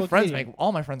 No, dude, still my a friends comedian. make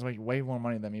all my friends make way more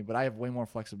money than me, but I have way more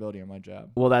flexibility in my job.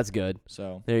 Well, that's good.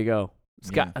 So There you go.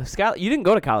 Scott, Yeah. Scott, you didn't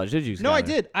go to college, did you? No, I Skyler?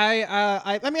 did.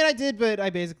 I mean, I did, but I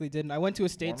basically didn't. I went to a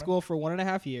state Mormon? school for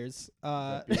 1.5 years.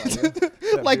 That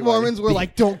BYU? Like BYU? Mormons were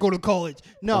like, don't go to college.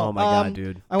 No. Oh my god,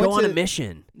 dude. I went Go on a to-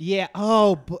 mission. Yeah.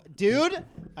 Oh, dude,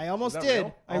 I almost that did.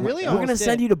 real? I Oh my really God. We're almost gonna did.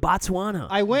 send you to Botswana.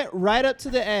 I went right up to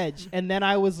the edge, and then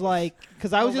I was like,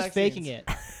 because I was No just faking vaccines.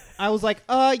 it. I was like,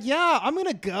 yeah, I'm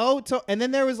gonna go to, and then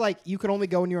there was like, you could only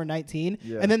go when you were 19,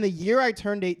 Yeah. and then the year I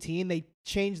turned 18, they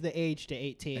changed the age to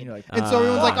 18, And you're like, and so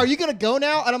everyone's like, Ah. are you gonna go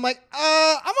now? And I'm like,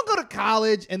 I'm gonna go to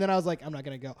college, and then I was like, I'm not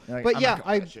gonna go. You're like, But I'm yeah, not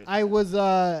going to that shit. I was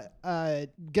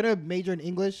gonna major in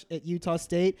English at Utah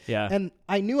State, Yeah. and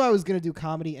I knew I was gonna do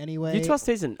comedy anyway. Utah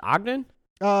State's in Ogden?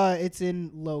 It's in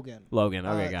Logan. Logan.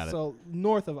 Okay, got it. So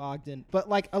north of Ogden, but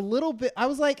like a little bit. I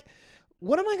was like,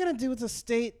 what am I gonna do with a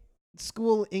state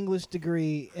school English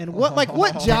degree, and what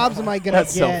jobs am I gonna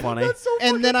That's so get? funny.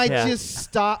 And then I Yeah. just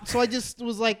stopped. So I just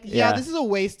was like, Yeah. this is a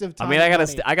waste of I time. mean, I got and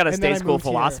money. I got a And then state I school moved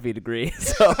here. philosophy degree.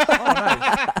 So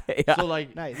yeah. So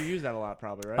like, Nice. you use that a lot,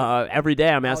 probably, right? Every day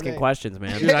I'm asking day. questions,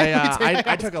 man. Dude,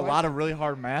 I took a lot of really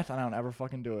hard math, and I don't ever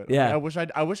fucking do it. Yeah.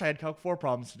 Like, I wish I had Calc 4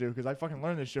 problems to do because I fucking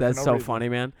learned this shit. That's for so no reason. funny,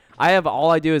 man. All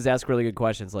I do is ask really good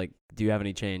questions. Like, do you have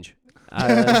any change?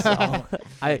 That's all.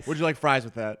 Would you like fries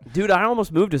with that? Dude, I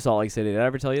almost moved to Salt Lake City. Did I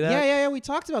ever tell you that? Yeah. We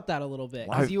talked about that a little bit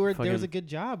Wow. because there was Fucking- a good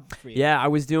job for you. Yeah, I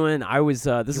was. This You is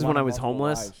when I wanted was multiple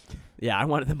homeless. wives. Yeah, I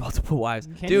wanted the multiple wives.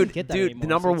 You can't Dude, even get that the anymore,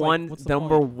 number so it's like, one, what's the the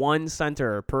number point? one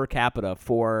center per capita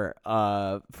for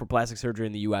plastic surgery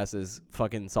in the U.S. is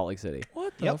fucking Salt Lake City.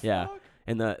 What the Yep. fuck? Yeah.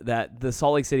 And the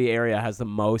Salt Lake City area has the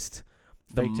most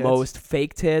the Fake tits. most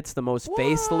fake tits, the most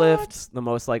facelifts, the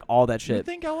most like all that You shit.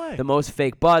 think LA? The most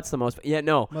fake butts, the most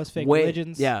Most fake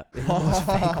religions. Yeah, the most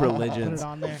fake Put religions. it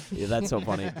on there. Yeah, that's so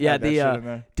funny. Yeah, Add that shit in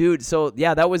there. dude. So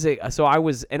yeah, that was it. So I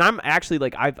was, and I'm actually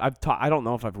like, I've taught. I don't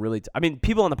know if I've really. I mean,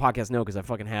 people on the podcast know because I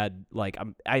fucking had like,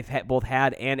 I've both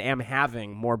had and am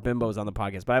having more bimbos on the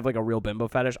podcast. But I have like a real bimbo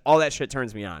fetish. All that shit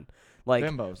turns me on. Like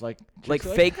Bimbos, like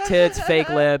fake tits, fake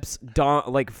lips,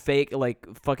 like fake, like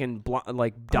fucking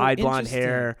like dyed blonde interesting.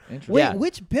 hair. Wait, Yeah.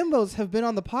 which bimbos have been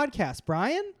on the podcast,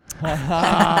 Brian?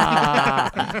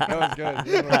 that was good. That was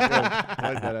good.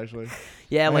 I like that actually.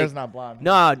 Yeah, My like hair's not blonde.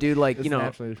 no, dude, like It's you know,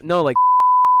 naturally- no, like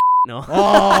no.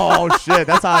 Oh shit,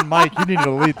 that's on Mike. You need to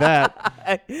delete that.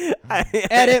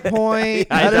 Edit point.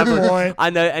 I Edit definitely- point. I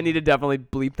know. I need to definitely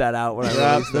bleep that out when I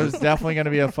Yeah, release there's this. definitely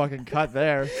gonna be a fucking cut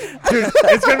there, dude.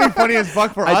 It's gonna be funny as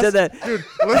fuck for us. I did that. Dude.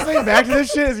 Listening back to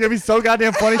this shit is gonna be so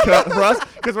goddamn funny for us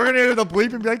because we're gonna hear the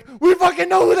bleep and be like, we fucking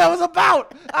know who that was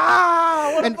about.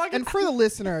 What a And, fucking. and for the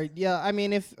listener, yeah, I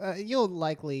mean, if you'll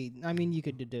likely, I mean, you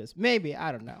could deduce. Maybe,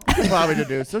 I don't know. Probably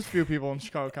deduce. There's a few people in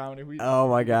Chicago comedy. Oh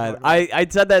my god, I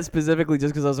said that specifically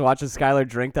just because I was watching Skyler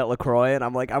drink that LaCroix, and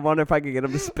I'm like, I wonder if I could get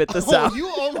him to spit this out. Oh, you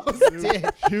almost did.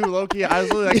 You Loki, I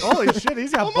was literally like, holy shit,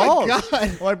 he's got Oh my balls. God.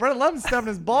 Well, like Brendan Levin's stepping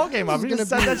his ball game up. This He is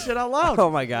just gonna said be- that shit out loud. Oh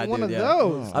my god, One dude, of yeah.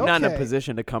 those. I'm not in a Okay.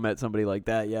 position to come at somebody like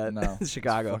that yet. No. in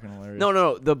Chicago. Fucking hilarious.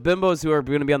 No, the bimbos who are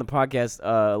going to be on the podcast,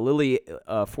 Lily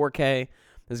 4K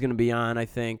is going to be on, I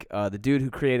think. The dude who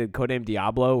created Codename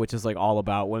Diablo, which is like all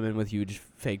about women with huge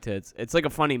fake tits. It's like a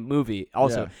funny movie.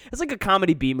 Also, Yeah. it's like a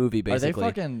comedy B movie,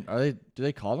 basically. Do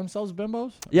they call themselves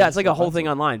bimbos? Yeah, it's like a whole thing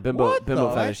online. Bimbo What Bimbo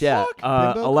the fetish. Yeah. fuck?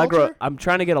 Bimbo Allegra. culture? I'm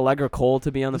trying to get Allegra Cole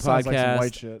to be on the Sounds podcast. like some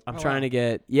white shit. I'm Oh, trying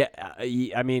wow. to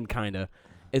get I mean kind of.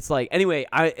 It's like anyway,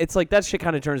 it's like that shit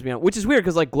kind of turns me on, which is weird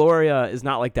because like Gloria is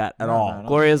not like that at No, all. no, no.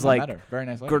 Gloria's I like met her. Very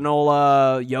nice lady.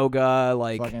 granola, yoga,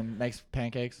 like Fucking makes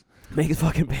pancakes. makes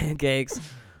fucking pancakes.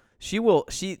 She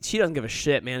doesn't give a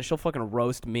shit, man. She'll fucking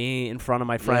roast me in front of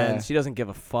my friends. Yeah. She doesn't give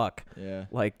a fuck. Yeah.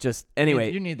 Like just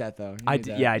anyway. You need that though. You I need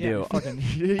d- that. yeah, I do. Fucking,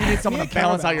 you need someone to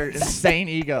balance out your insane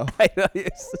ego.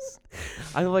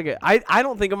 I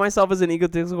don't think of myself as an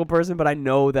egotistical person, but I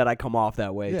know that I come off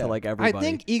that way Yeah. to like everybody. I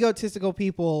think egotistical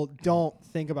people don't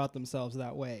think about themselves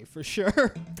that way, for sure.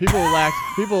 People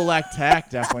who lack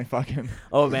tact definitely fucking.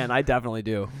 Oh man, I definitely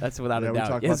do. That's without Yeah, a we doubt.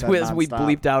 talked As about we, that as we nonstop.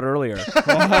 bleeped out earlier.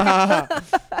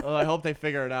 Well, I hope they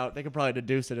figure it out. They could probably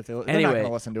deduce it if they're not Anyway,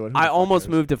 gonna listen to it. Who I the fuck almost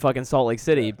cares? moved to fucking Salt Lake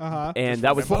City, Uh-huh. and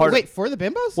that was For- part. Wait, for the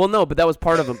bimbos? Well, no, but that was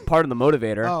part of the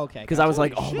motivator. Oh, okay, Because I was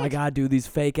like, Holy oh my shit. god, dude, these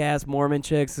fake ass Mormon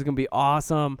chicks is gonna be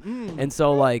awesome. Mm. And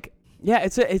so like, yeah,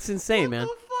 it's insane, man.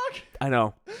 What the fuck? I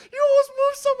know. You almost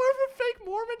moved somewhere for fake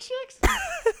Mormon chicks?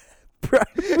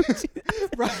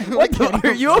 What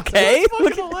Are you okay? That's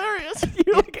fucking hilarious.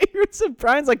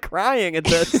 Brian's like crying at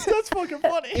this. That's fucking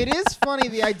funny. It is funny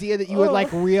the idea that you would like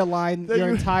realign That your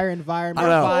you- entire environment, I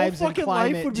know. Your whole vibes, and fucking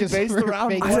climate life would be just based for around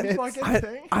fake one tits. fucking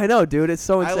thing. I know, dude. It's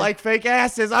so I insane. like fake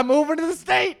asses. I'm moving to the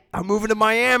state. I'm moving to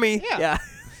Miami. Yeah.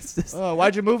 It's just Oh,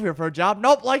 why'd you move here for a job?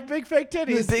 Nope, like big fake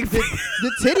titties.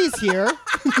 The titties here.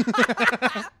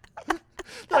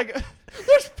 Like,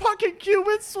 there's fucking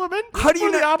Cubans swimming. How do you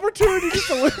for the know- opportunity just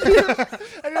to live here?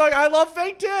 And you're like, I love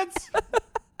fake tits.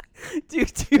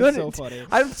 dude, It's so funny.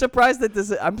 I'm surprised that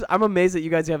this. I'm amazed that you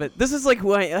guys haven't. This is like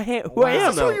who I am. Is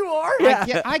though. this who you are?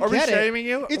 Yeah. I Are we get it. shaming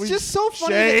you? Are It's we- just so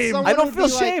funny Shame. that someone I don't would feel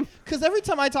be shame. Because every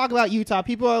time I talk about Utah,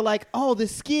 people are like, "Oh, the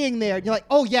skiing there." And you're like,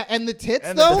 "Oh yeah, and the tits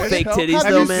And the though." tits, Fake though? titties,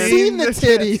 Have though, you man. seen the tits?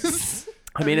 titties?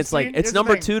 I mean, Have it's you like seen- it's here's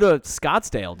number the thing. 2 to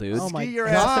Scottsdale, dude. Oh my Ski your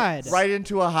God. ass right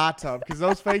into a hot tub because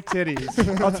those fake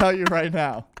titties. I'll tell you right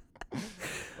now.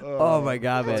 Oh my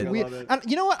god, fucking man. We- love it. and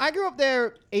you know what? I grew up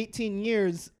there 18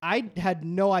 years. I had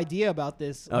no idea about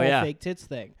this Oh, whole yeah. fake tits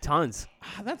thing. Tons.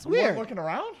 That's You weren't weird. looking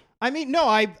around? I mean, no,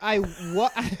 I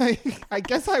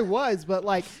guess I was, but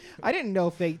like, I didn't know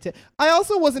fake tits. I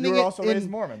also wasn't You in. were also in- raised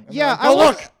Mormon. And Yeah, they're like, "Go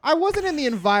look." I wasn't in the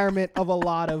environment of a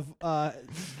lot of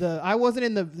I wasn't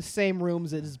in the same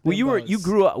rooms as. Well, you bimbos.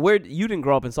 grew up where you didn't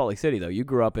grow up in Salt Lake City though. You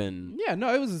grew up in Yeah,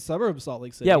 no, it was a suburb of Salt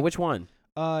Lake City. yeah. Which one?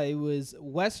 It was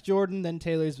West Jordan, then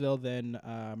Taylorsville, then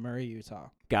Murray, Utah.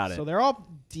 Got it. So they're all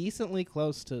decently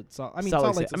close to Salt. I mean, Salt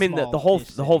Lake Lake's City. a I mean, the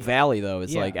small-ish whole city. valley though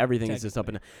is Yeah, like everything is just up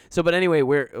and so. But anyway,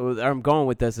 where I'm going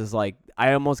with this is like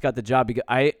I almost got the job because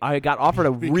I got offered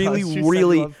a Because really you said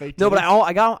really you love fake no, but titties?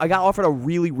 I got offered a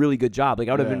really good job. Like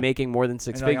I would have Yeah. been making more than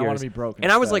 6 And you're like, I wanna figures. be broke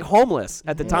And I was instead. like homeless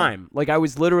at the time. Like I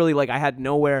was literally like I had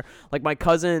nowhere. Like my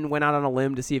cousin went out on a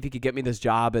limb to see if he could get me this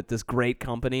job at this great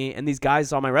company. And these guys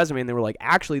saw my resume and they were like,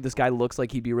 actually, this guy looks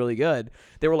like he'd be really good.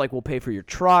 They were like, we'll pay for your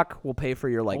truck, we'll pay for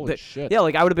your you're like, Holy shit. yeah,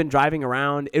 like I would have been driving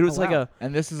around. It was like wow.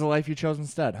 And this is the life you chose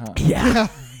instead, huh? yeah,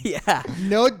 yeah,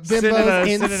 No Sit in bimbos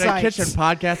in a sight. kitchen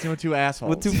podcasting with two assholes.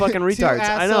 with two fucking Two retards.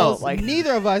 I know, assholes, like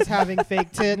neither of us having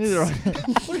fake tits. Neither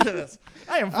Look at this.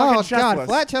 I am fucking Oh chestless. God,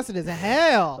 flat chested is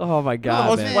hell. oh my One of the god,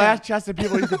 most man. flat-chested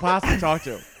people you could possibly talk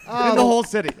to Oh, in the whole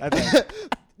city, I think.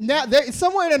 Now,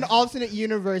 somewhere in an alternate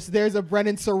universe, there's a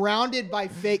Brennan surrounded by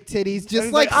fake titties, just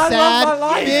he's like like, "I sad, love my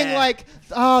life." being Yeah. like,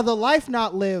 "Oh, the life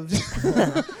not lived."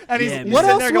 And he's, Yeah, he's What sitting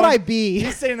else there would going, I be?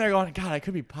 He's sitting there going, God, I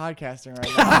could be podcasting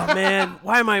right now. Oh man,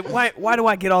 why do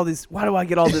I get all this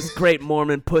great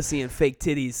Mormon pussy and fake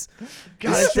titties?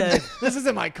 God, Instead- this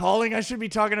isn't my calling. I should be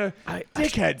talking to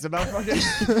dickheads about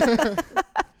fucking...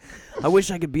 I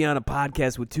wish I could be on a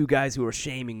podcast with two guys who are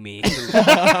shaming me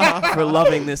for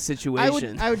loving this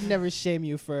situation. I would never shame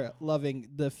you for loving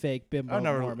the fake bimbo I would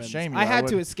never Mormons. shame you. I had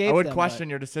would, to escape I would them, question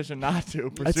your decision not to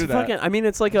It's pursue that. fucking. I mean,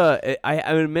 it's like I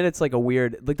admit it's like a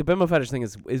weird. Like the bimbo fetish thing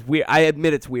is weird. I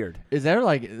admit it's weird. Is there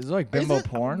bimbo Is it-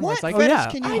 porn? What It's like, fetish yeah,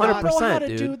 can you 100%, not? know how to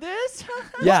dude. do this?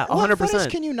 Yeah, What 100%.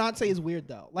 fetish can you not say is weird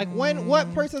though? Like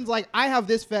what person's like, I have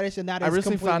this fetish and that is I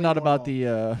recently completely found out about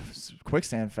normal. the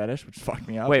quicksand fetish, which fucked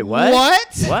me up. Wait, what?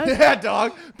 What? What? Yeah,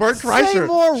 dog. Bert Say Kreischer.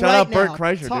 more Shout right out Bert now.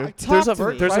 Kreischer, Talk, dude. talk There's to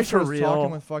a- me. there's a Kreischer for was real-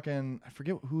 talking with fucking, I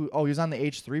forget who. Oh, he was on the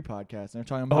H3 podcast, and they're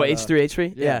talking about Oh,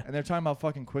 H3H3. Yeah. and they're talking about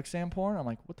fucking quicksand porn. I'm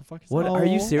like, what the fuck is What that? are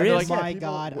you Oh serious? my people-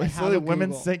 God, I It's have literally a women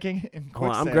Google. sinking in quicksand.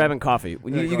 Hold on, I'm grabbing coffee.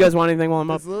 Yeah, You go guys ahead. want anything while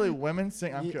I'm up? It's literally women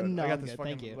sinking. I'm good. No, I got I'm this good,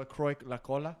 fucking thank you. LaCroix, La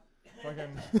Cola. Fucking.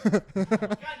 God damn it!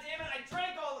 I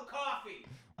drank all the coffee.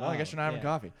 Well, I guess you're not having yeah.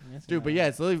 coffee, Yes, dude. we But are. yeah,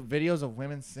 it's literally videos of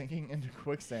women sinking into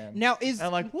quicksand. Now is And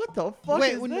I'm like, what the fuck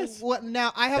wait, is this? what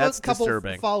now I have That's a couple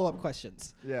disturbing. follow-up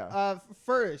questions. Yeah.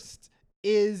 First,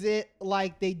 is it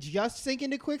like they just sink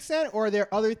into quicksand, or are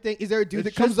there other things? Is there a dude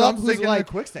It's that comes just up them who's sinking like,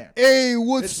 into quicksand. "Hey,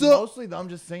 what's It's up?" mostly them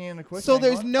just singing in the quicksand. So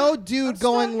there's going, no dude I'm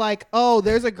going stuck. like, "Oh,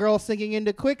 there's a girl sinking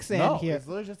into quicksand no, here." it's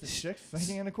literally just a chick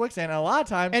sinking into quicksand, and a lot of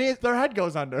times And their head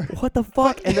goes under. What the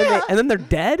fuck? And then they're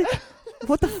dead.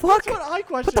 What the fuck? That's what I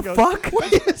question What the goes. fuck?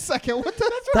 Wait a second, what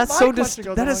the? That's my so question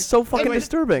goes. that I'm is like, so fucking anyway,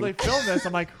 disturbing. They filmed this.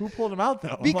 I'm like, who pulled him out though?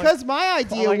 I'm Because my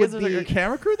like, idea oh, I guess would there's like be, a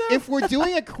camera crew there. if we're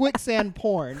doing a quicksand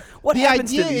porn, What the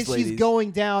happens to idea these is ladies? she's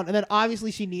going down, and then obviously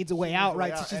she needs a way out, a way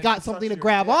right? So out, she's and got she something to sucks your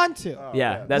grab dick. onto. Oh,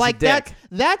 Yeah, that's like a dick.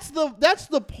 that's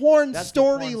the porn That's the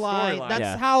porn storyline. storyline. That's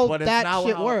Yeah. how But it's that not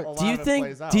shit how works. a lot Do you of it think?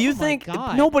 plays out. Do you Oh my think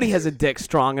God. nobody has a dick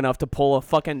strong enough to pull a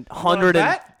fucking wanna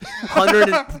bet?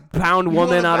 100-pound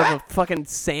woman wanna out of bet? a fucking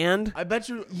sand? I bet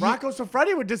you Rocco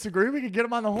Siffredi would disagree. We could get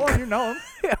him on the horn. You know him.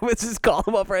 Let's just call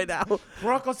him up right now.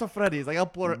 Rocco Siffredi. He's like, I'll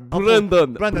pull.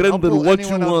 Brendan, I'll pull what you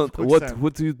anyone out of want? quicksand.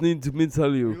 What do you need me to tell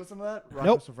You you? listen to that? Rocco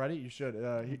Nope. Siffredi? You should.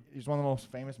 He's one of the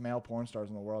most famous male porn stars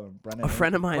in the world. And Brendan, A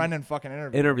friend of mine Brendan fucking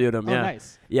Interviewed him. Oh, Yeah,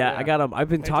 nice. yeah. Yeah. I got him. I've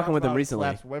been He talking talks with him about recently.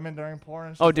 slaps women during porn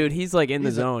and Oh, shit. dude, he's like in the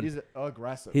He's zone. He's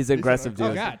aggressive. He's aggressive,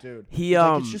 dude. Oh, God. dude. He He's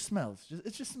like, it just smells.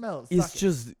 It just smells. Suck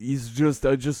it. he's just.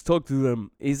 I just talked to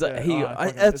them. He's Yeah, he. oh, I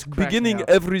fucking- ask it's cracking me beginning up.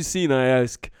 every scene. I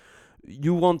ask,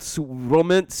 you want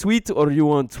sweet or you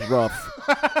want rough?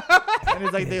 And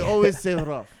it's like they always say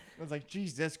rough. It's like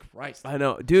Jesus Christ. I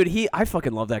know, dude. I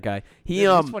fucking love that guy. He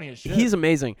Yeah, he's funny as shit. he's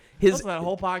amazing. His Listen to that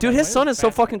whole podcast, dude, his man, son it's is so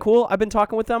fucking fascinating. cool. I've been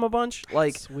talking with them a bunch.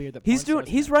 Like It's weird that he's porn doing.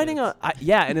 stars He's have writing kids.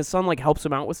 yeah, and his son like helps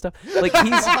him out with stuff. Like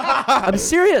he's. I'm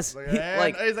serious. Like, He, and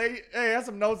like he's like, hey, I have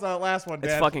some notes on that last one, it's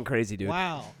Dad. fucking crazy, dude.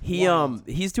 Wow. He Wild.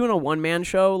 he's doing a one man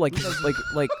show. Like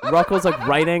Rocco's like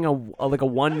writing a one man I heard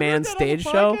that on the stage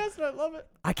show. podcast, and I love it.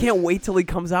 I can't wait till he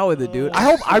comes out with it, dude.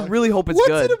 I really hope it's What's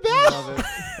good. it about? Love it.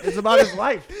 It's about his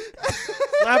life.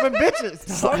 Slapping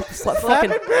bitches. dog. Fucking Slapping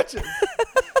bitches.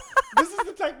 This is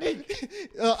the technique.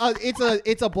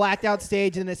 It's a blacked out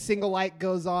stage, and a single light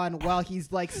goes on while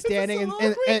he's like standing and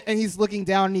soliloquy. and he's looking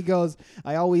down, and he goes,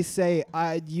 "I always say,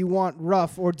 do you want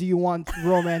rough or do you want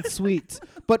romance sweet?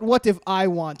 But what if I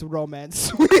want romance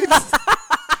sweet?"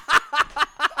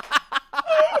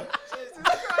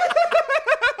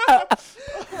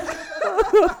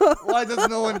 Why does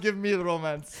no one give me the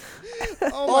romance?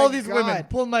 Oh All my these God. women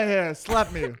pull my hair,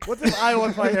 slap me. What if I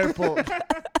want my hair pulled?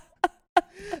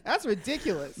 That's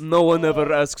ridiculous. No one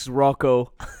ever asks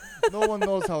Rocco. No one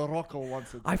knows how Rocco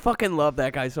wants it. I fucking love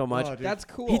that guy so much. Oh, dude. That's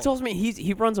cool. He tells me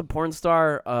he runs a porn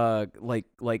star like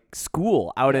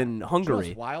school out in You know Hungary.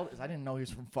 what's wild is I didn't know he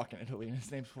was from fucking Italy, and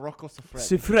his name's Rocco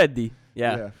Siffredi. Siffredi.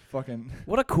 Yeah. fucking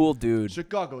What a cool dude.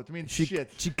 Chicago. It means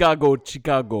shit.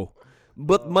 Chicago.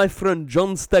 But my friend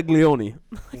John Staglioni.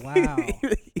 Wow. Dude, I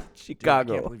can't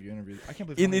Chicago. believe you interviewed. I can't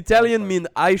believe. In how many Italian porn mean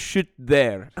I shit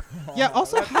there. Yeah.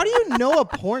 Also, how do you know a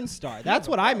porn star? That's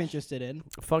what I'm interested in.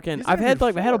 Fucking He's I've had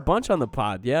interviewed I had a 4. bunch on the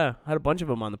pod. Yeah. I had a bunch of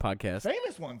them on the podcast. stars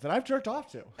famous ones that I've jerked off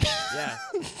to. Yeah.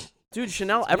 Dude,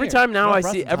 Chanel. Every weird. time now Chanel I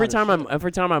Preston's see. hot Every as time shit.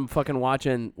 every time I'm fucking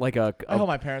watching like I hope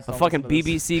my parents a don't fucking listen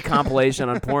to this. BBC compilation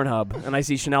on Pornhub, and I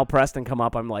see Chanel Preston come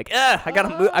up, I'm like, I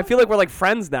gotta move. I feel like we're like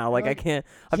friends now. Like I can't.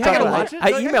 I'm Yeah, talking. I gotta watch it. I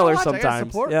Like, I email gotta her watch it. I gotta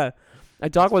sometimes. support. Yeah, I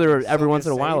talk with her every Sylvia once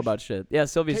in a while Sage. about shit. Yeah,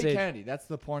 Sylvia Kate Sage. Kennedy. That's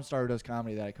the porn star who does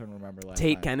comedy that I couldn't remember last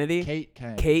Tate night. Kennedy. Kate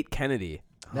Kennedy. Kate Kennedy.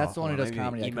 That's the one who hold does on, I need to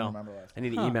comedy I couldn't email. remember last I night.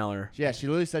 need to email her. Yeah, she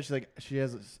literally said she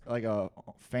has like a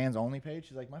fans only page.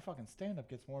 She's like, my fucking stand up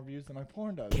gets more views than my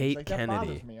porn does. Kate She's like, that Kennedy.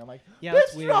 bothers me. I'm like, Yeah, bitch,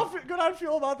 that's you know weird. how good I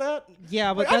feel about that?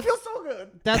 Yeah, but Like, I that's feel so good.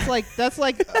 that's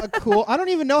like a cool. I don't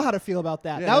even know how to feel about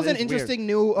that. Yeah, that was that an is weird. interesting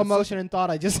new emotion and thought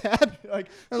I just had. Like,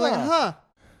 I was like, huh.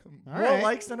 All more right.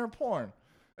 likes than her porn.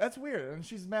 That's weird, and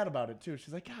she's mad about it too.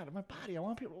 She's like, God, my body, I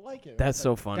want people to like it. That's It's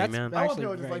so like, funny, That's man. I want actually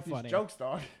people to just very like funny. these jokes,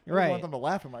 dog. I Right. just want them to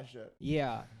laugh at my shit.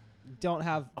 Yeah, don't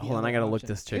have. the Hold on, other I gotta look option.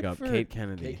 this chick Good up. for- Kate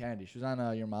Kennedy. Kate Kennedy. She was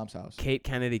on your mom's house. Kate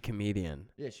Kennedy, comedian.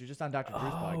 Yeah, she was just on Dr. Drew's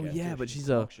Oh, podcast. yeah, too. but She's she's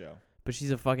a a- talk show. But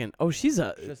she's a fucking. Oh, she's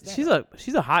a She's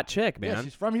she's a hot chick, man. Yeah,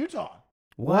 she's from Utah.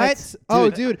 What? Oh,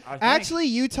 Dude, dude. I think- Actually,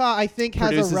 Utah, I think, has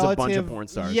Produces a a relative. bunch of porn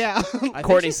stars. Yeah. I think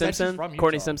Courtney she said she's Simpson. from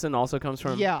Courtney Utah. Simpson also comes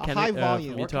from Yeah, high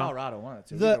volume. from Or Utah. Colorado, one of the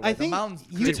two. The- Either way. I The think mountains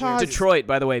create Utah's- weird- Detroit,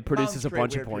 by the way, mountains produces a create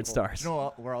bunch of weird porn people. stars. You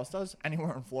know where else does?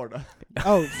 Anywhere in Florida.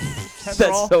 Oh, And That's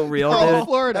they're all- so real, they're all- dude.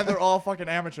 Florida. And they're all fucking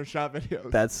amateur shot videos.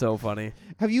 That's so funny.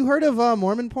 have you heard of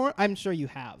Mormon porn? I'm sure you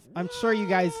have. I'm sure you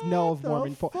guys know of the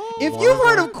Mormon porn. fuck? If Mormon you've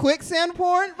heard porn? of quicksand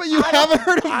porn, but you haven't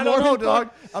heard of I Mormon don't know, porn, dog.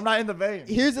 I'm not in the vein.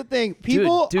 here's the thing.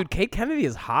 People. Dude, Kate Kennedy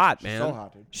is hot, man. so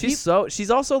hot, dude. She's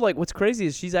also like, what's crazy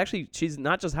is she's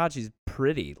not just hot, she's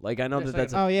pretty. Like I know Yeah, that it's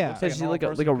that's Oh, yeah. looks like a she's normal like a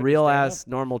person like a who could real stand ass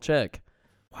normal chick.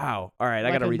 Wow. All right, I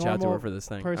Like gotta a reach out to her normal for this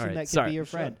thing. person All right, that could sorry. be your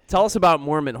friend. Tell us about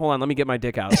Mormon. Hold on, let me get my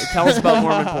dick out. Tell us about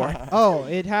Mormon porn. Oh,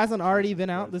 it hasn't already been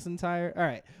out this entire. All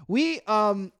right, we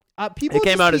people. It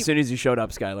came just out as keep- soon as you showed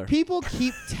up, Skyler. People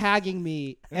keep tagging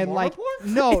me and Mormon like,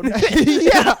 porn? no,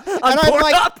 yeah, and I'm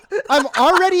like, I'm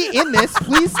already in this.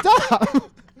 Please stop.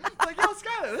 It's like, yo,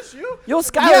 Skyler, this you? Yo, Yeah,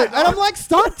 Skyler. and I'm like,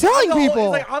 stop telling I'm the only- people.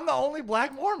 He's like, I'm the only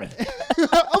black Mormon.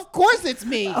 Of course it's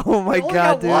me. Oh my I only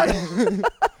god, got dude.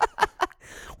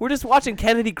 We're just watching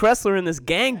Kennedy Kressler in this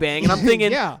gangbang, and I'm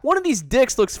thinking, Yeah. one of these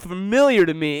dicks looks familiar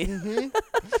to me.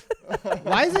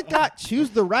 Why has it got "choose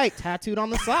the right" tattooed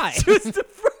on the side? Just the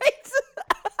phrase.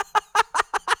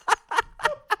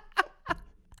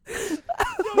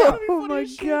 Oh my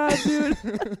god, dude.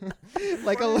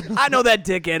 Like a little. I know that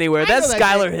dick anywhere. I That's know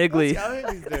that Skyler dick. Higley.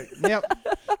 Skyler Higley's dick.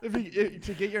 Yep.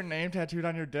 To get your name tattooed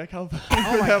on your dick, how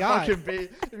Oh would my that God. fucking be?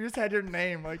 If you just had your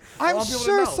name, like, I I'm want people to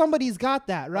sure know. somebody's got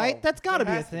that, right? Oh, That's got to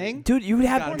there be a has to be. thing. Dude, you would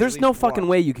gotta have. be There's at no least fucking one.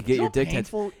 way you could get You know your how dick tattooed.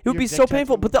 painful It would your be dick so tattoo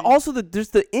painful. would But be? also, there's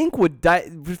the ink would die.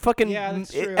 Fucking Yeah,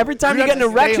 that's true. every time you You'd get an have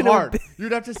to stay erection. it would hard. be-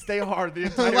 You'd have to stay hard the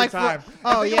entire Like for- time.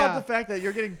 oh, And think yeah. about the fact that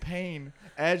you're getting pain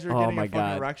as you're Oh getting my a fucking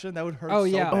God. erection. That would hurt Oh so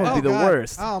yeah. bad. Oh, it'd be the God.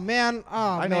 worst. Oh man. Oh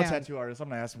I know man. a tattoo artist. I'm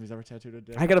gonna ask him if he's ever tattooed a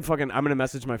dick. I gotta fucking. I'm gonna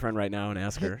message my friend right now and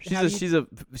ask her.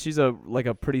 She's a like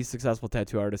a pretty successful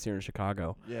tattoo artist here in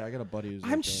Chicago. Yeah, I got a buddy who's.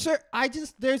 I'm like, sure.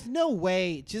 There's no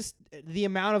way. Just the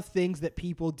amount of things that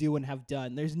people do and have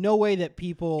done. There's no way that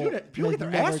people. Dude, people like,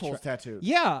 get their never assholes try- tattooed.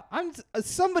 Yeah,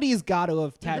 somebody's got to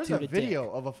have Dude, there's tattooed a a video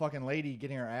dick. of a fucking lady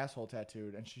getting her asshole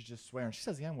tattooed, and she's just swearing. She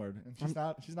says the N word, and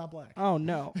she's not black. Oh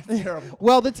no. It's terrible.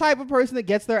 Well, the type of person that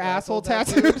gets their asshole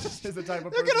tattooed, is the type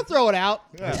of they're person. gonna throw it out.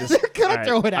 Yeah. They're gonna All right,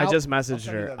 throw it out. I just messaged send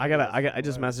you her. that I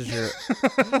just video.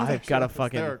 messaged her. I've got to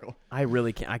fucking. hysterical. I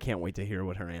really can't. I can't wait to hear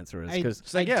what her answer is because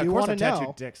She's like, I yeah, do of course wanna I tattooed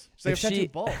know. dicks. She's like, If I've she-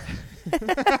 tattooed balls.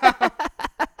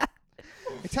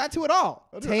 tattoo it all.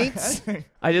 I'll do Taints. anything.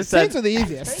 I just Taints said. are the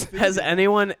easiest. Has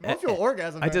anyone? I don't feel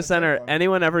orgasm. I during just the sent her. dick one.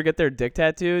 Anyone ever get their dick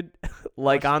tattooed,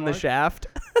 like Question on the mark? shaft?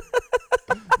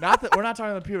 Not that we're not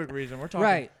talking the pubic region. We're talking.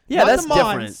 Right. Yeah, Not that's the Mons.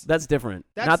 different. That's different.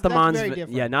 That's- not the that's mons. very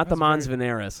different. Yeah, not the That's mons very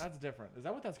veneris. That's different. Is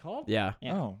that what that's called? Yeah,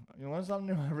 Yeah. Oh, you learn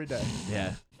something new every day.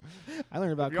 yeah. I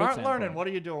learned about If you aren't quicksand learning, porn. what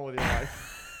are you doing with your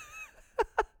life?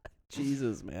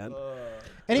 Jesus, man.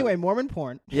 Anyway, Mormon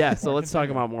porn. Yeah. So let's talk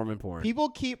about Mormon porn. People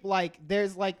keep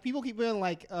people keep doing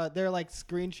they're like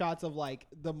screenshots of like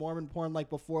the Mormon porn like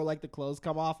before like the clothes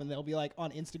come off, and they'll be like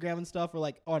on Instagram and stuff or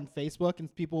like on Facebook,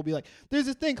 and people will be like, there's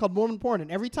this thing called Mormon porn, and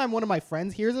every time one of my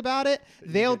friends hears about it,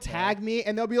 they'll get tag tagged? me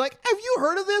and they'll be like, have you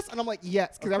heard of this? And I'm like,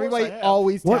 yes, because Of course everybody I have.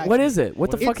 always tags What me. is it?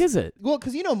 What the What fuck is- is it? Well,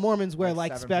 because Mormons wear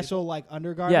Like like 7 special like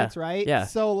undergarments, right? yeah.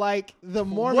 So like the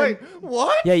Mormon. Wait,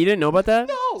 what? Yeah, you didn't know about that?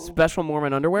 No. Special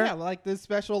Mormon underwear. Yeah, like this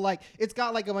special, like it's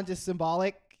got like a bunch of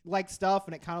symbolic like stuff,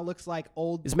 and it kind of looks like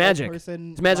old. It's magic.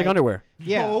 Person, It's magic like, underwear.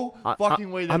 Yeah. No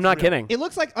fucking way. That's I'm not real. kidding. It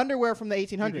looks like underwear from the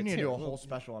 1800s. You need to too. do a whole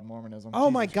special on Mormonism.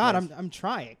 Oh my Jesus God, Christ. I'm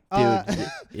trying.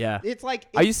 Dude, yeah. It's like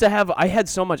I used to have. I had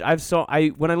so much.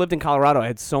 When I lived in Colorado, I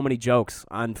had so many jokes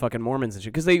on fucking Mormons and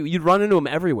shit because you'd run into them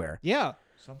everywhere, yeah.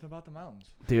 Something about the mountains.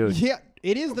 dude. Yeah,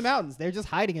 it is the mountains. They're just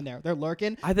hiding in there. They're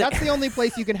lurking. I think- That's the only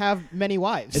place you can have many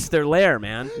wives. It's their lair,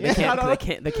 man. They Yeah.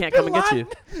 can't. They can't come and get you.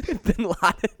 Bin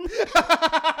Laden.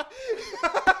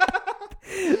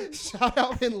 Shout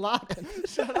out Bin Laden.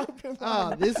 Shut up.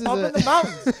 Oh, this is Up in the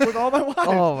mountains with all my wives.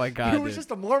 Oh my god, He was dude.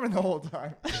 just a Mormon the whole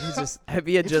time. He's just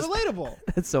he had It's just. relatable.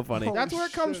 That's so funny. Holy That's where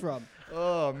it comes shit. from.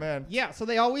 Oh man. Yeah, so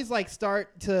they always like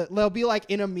they'll be like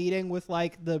in a meeting with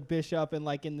like the bishop and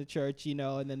like in the church, you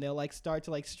know, and then they'll like start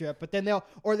to like strip, but then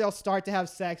they'll start to have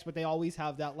sex, but they always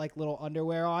have that like little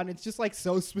underwear on. It's just like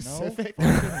so specific.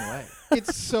 No fucking way.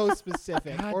 It's so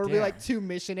specific. God Or it'll be damn. like two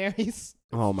missionaries.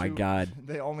 Oh my Two- god.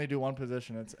 They only do one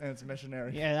position. It's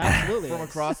missionary. Yeah, absolutely. From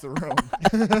across the room.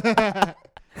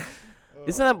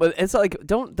 Isn't that? But it's like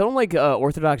don't like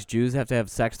Orthodox Jews have to have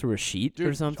sex through a sheet Dude,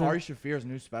 or something? Ari Shafir's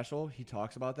new special, he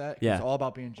talks about that. Yeah. It's all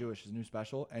about being Jewish, his new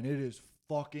special, and it is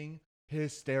fucking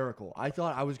hysterical. I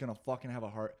thought I was going to fucking have a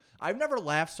heart. I've never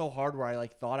laughed so hard where I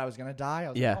like thought I was going to die. I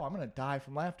was Yeah. like, oh, I'm going to die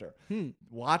from laughter.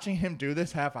 Watching him do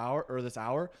this half hour or this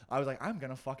hour, I was like, I'm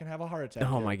going to fucking have a heart attack.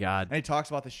 Oh here. my god. And he talks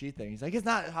about the sheet thing. He's like, it's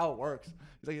not how it works.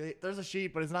 He's like, there's a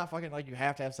sheet, but it's not fucking like you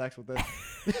have to have sex with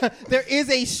this. There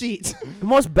is a sheet.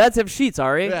 Most beds have sheets,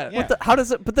 Ari. Yeah. What the, how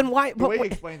does it? But then why? The way he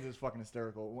what- explains it is fucking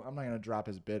hysterical. I'm not going to drop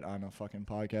his bit on a fucking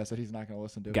podcast that he's not going to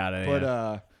listen to. Got it, But,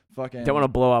 yeah. Fucking. Don't want to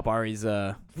blow up Ari's.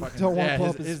 fucking, Don't wanna blow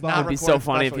his- up his his spot. not It'd be so recorded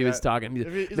funny if he special was yet. talking.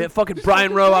 If he- Man, fucking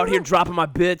Brian Rowe out here dropping my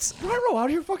bits. Brian Rowe out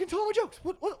here fucking telling me jokes.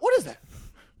 What is that?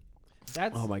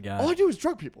 That's Oh my All god. I do is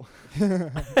drug people. Did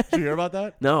you hear about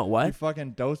that? No, You what?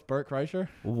 fucking dosed Burt Kreischer?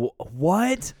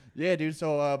 What? Yeah, dude.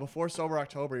 So before Sober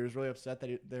October, he was really upset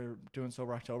that they're doing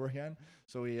Sober October again.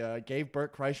 So he gave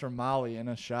Burt Kreischer Molly in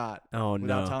a shot. Oh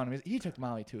Without no. telling him. He took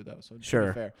Molly too, though. So Sure. to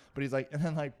be fair. But he's like, and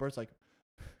then like Burt's like,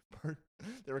 Burt,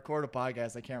 they record a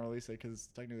podcast. They can't release it because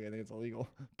technically I think it's illegal.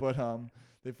 But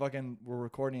they fucking were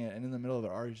recording it, and in the middle of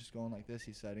it, Ari's just going like this.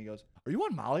 He said, and he goes, "Are you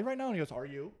on Molly right now?" And he goes, "Are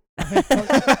you?" I was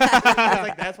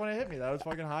like, that's when it hit me. That I was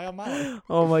fucking high on Molly.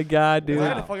 Oh my god, I dude.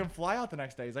 had to fucking fly out the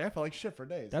next day. He's like, I felt like shit for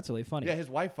days. That's really funny. Yeah, his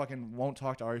wife fucking won't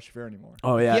talk to Ari Shafir anymore.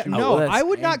 Oh yeah. Yeah, Oh, no, well, that's- I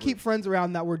would not angry. keep friends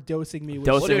around that were dosing me with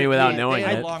Dosing shit. me without they, knowing they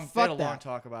had it. a long, they Fuck had a long that.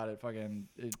 talk about it. Fucking,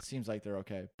 it seems like they're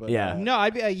okay. But Yeah. No,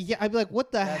 I'd be like,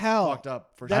 what the that's hell? fucked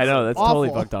up. For That's I know that's totally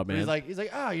awful. fucked up, But man. he's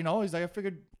like, you know, he's like, I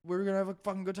figured we were gonna have a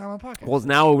fucking good time on the podcast. Well, it's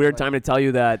now a weird time to tell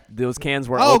you that those cans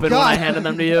were Oh, open when I God. handed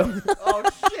them to you. Oh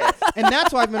shit! And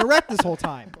that's why I've been erect this whole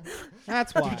time.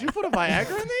 That's why. Did you put a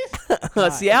Viagra in these?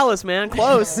 Cialis, man,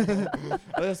 close. Are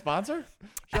they a sponsor?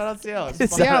 Shout out Cialis.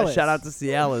 Cialis. Shout out to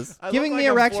Cialis. I look Giving like me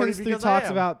I'm 40 erections through because I talks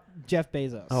am. about Jeff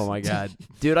Bezos. Oh my god,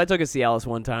 dude! I took a Cialis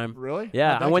one time. Really?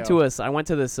 Yeah, How'd I that went go?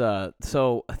 to this.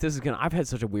 So this is gonna. I've had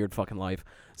such a weird fucking life.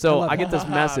 So love I get this Me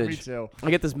message. too. I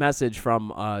get this message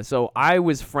from. So I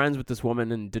was friends with this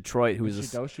woman in Detroit who Did was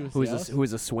she dose you with who was Cialis? who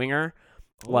was a swinger.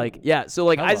 Oh. Like yeah, so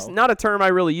like it's Hello. not a term I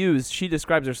really use. She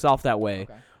describes herself that way.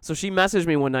 Okay. So she messaged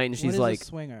me one night and What she's is like, a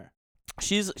swinger?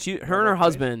 her and her Workplace?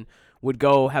 husband would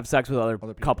go have sex with other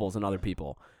Other people. couples and other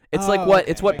people. It's Oh, like what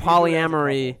okay. it's what Like, you do it as a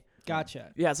polyamory. couple.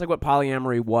 Gotcha. Yeah, it's like what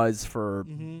polyamory was for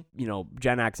Mm-hmm. you know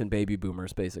Gen X and baby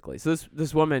boomers basically. So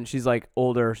this woman, she's like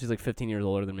older. She's like 15 years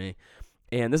older than me,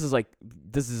 and this is like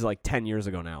 10 years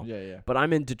ago now. Yeah, yeah. But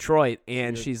I'm in Detroit,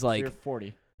 and So she's you're like,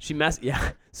 40.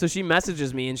 So she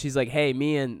messages me, and she's like, hey,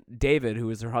 me and David, who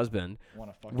is her husband,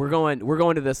 Wanna fuck we're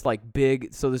going to this like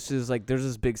big. So this is like there's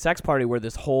this big sex party where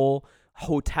this whole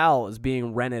hotel is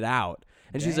being rented out.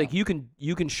 And she's like, you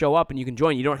can show up and you can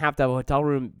join. You don't have to have a hotel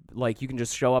room. Like you can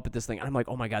just show up at this thing. And I'm like,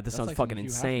 oh my god, this That's sounds like some fucking Hugh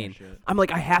Hefner insane. shit. I'm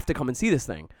like, I have to come and see this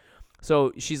thing.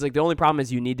 So she's like, the only problem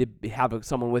is you need to have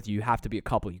someone with you. You have to be a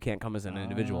couple. You can't come as an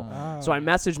individual. So I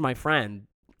messaged my friend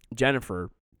Jennifer,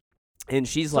 and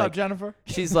she's What's like, up, Jennifer?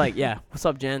 she's like, yeah, what's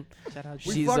up, Jen? Shout out.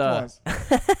 We She's fucked once.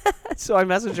 so I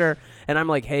message her and I'm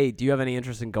like, hey, do you have any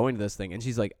interest in going to this thing? And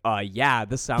she's like, yeah,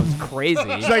 this sounds crazy.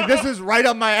 She's like, this is right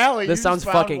up my alley. This You sounds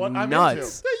just found fucking what I'm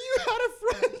nuts. That you had a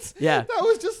friend. Yeah. That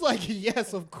was just like,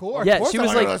 yes, of course. Yeah, Of course she I was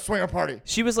wanna Like like- a swinger party.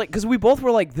 She was like, because we both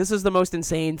were like, this is the most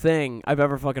insane thing I've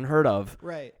ever fucking heard of.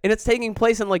 Right. And it's taking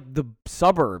place in like the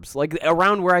suburbs, like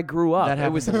around where I grew up. That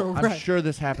It was, happens. I'm Right. sure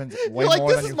this happens way like, more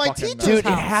this than is you my fucking know. teacher's dude, it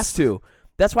house. has to.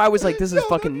 That's why I was like, this is Yo,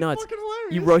 fucking that'd be nuts. fucking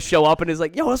hilarious. You show up and is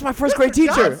like, yo, that's my first grade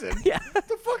teacher. Johnson. Yeah. What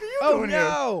the fuck are you Oh doing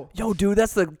no. Yo, dude,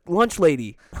 that's the lunch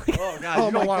lady. here? Oh god, Oh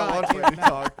you my don't want God, a lunch lady,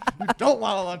 dog. You don't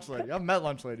want a lunch lady. I've met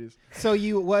lunch ladies. So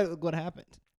what happened?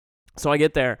 So I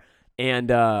get there, and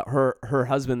her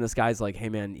husband, this guy's like, hey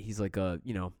man, he's like,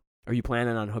 you know, are you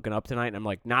planning on hooking up tonight? And I'm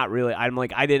like, not really. I'm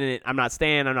like, I'm not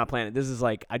staying. I'm not planning. This is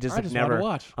like, I just wanted never. to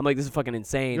watch. I'm like, this is fucking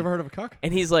insane. You ever heard of a cuck?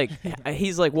 And he's like,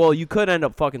 well, you could end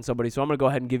up fucking somebody, so I'm gonna go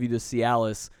ahead and give you the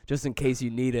Cialis just in case you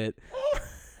need it.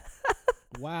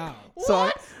 Wow.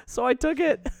 So I took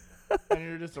it. And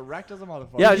you're just erect as a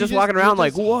motherfucker. Yeah, I was just walking around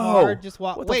like, whoa. What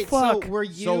the Wait, fuck? so were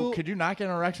you? So could you not get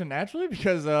an erection naturally?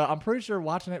 Because I'm pretty sure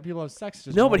watching it, people have sex.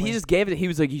 Just No, but normally. he just gave it. He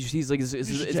was like, he's like, it's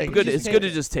take good. it. It's good to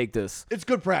just take this. It's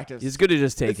good practice. It's good to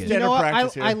just take It's it. standard You know what?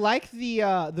 practice here. I like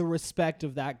the respect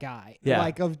of that guy. Yeah.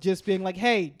 Like of just being like,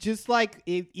 hey, just like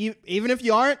even if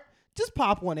you aren't, just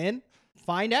pop one in,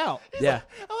 find out. Yeah.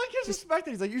 I like his respect.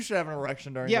 He's like, you should have an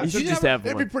erection during Yeah, this. You should just have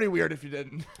It'd be one. pretty weird if you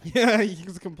didn't. Yeah,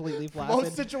 he's completely flaccid.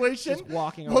 Most situations, just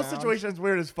walking most around. situations,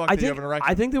 weird as fuck. that you have an erection.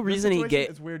 I think the This reason he situation, gave.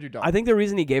 it's weird you don't. I think the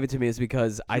reason he gave it to me is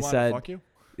because I You wanna said, fuck you?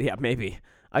 yeah, maybe.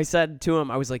 I said to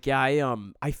him, I was like, yeah,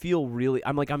 I feel really,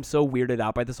 I'm so weirded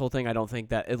out by this whole thing. I don't think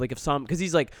that, like, because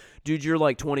he's like, dude, you're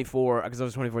like 24, because I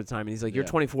was 24 at the time, and he's like, you're Yeah.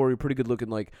 24, you're pretty good looking,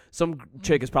 like, some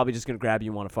chick is probably just gonna grab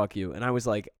you and want to fuck you. And I was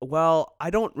like, well, I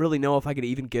don't really know if I could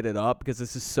even get it up because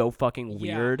this is so fucking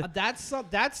weird. Yeah,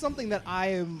 that's something that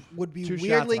I would be 2 shots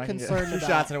weirdly and I can get- concerned 2 about.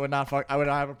 shots and it would not fuck. I would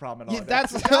not have a problem at all. Yeah,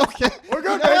 that's okay. We're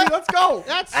good, You know baby. what? Let's go.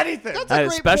 That's anything. that's a great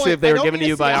Especially point. if they I were don't given to need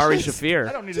you by see Ari eyes. I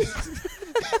Shafir. don't need to.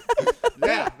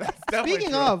 Yeah, that's definitely Speaking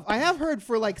true. of, I have heard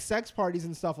for like sex parties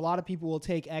and stuff, a lot of people will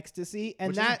take ecstasy, and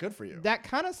Which that isn't good for you. That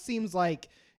kind of seems like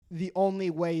the only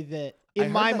way that, I in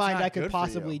heard my that's mind, not I could good for you.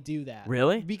 possibly do that.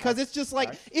 Really? Because it's just like,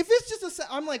 Facts. if it's just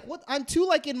I'm like, what? I'm too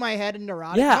like in my head and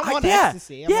neurotic. Yeah, I'm on yeah,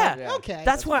 ecstasy. I'm yeah. like, Yeah. okay.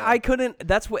 That's why fair. I couldn't.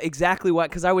 That's what exactly what.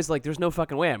 Because I was like, "There's no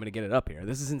fucking way I'm gonna get it up here.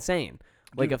 This is insane."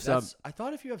 Like Dude, if some, I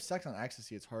thought if you have sex on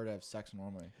ecstasy, it's hard to have sex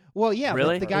normally. Well, yeah.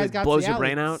 Really? But the guy's It got blows your Cialis,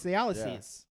 brain out?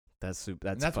 Cialis. that's And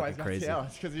that's that's why fucking he's got crazy.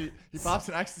 Cialis, because he pops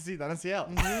an ecstasy, then a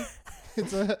Cialis. Mhm.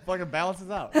 It's a Fucking balances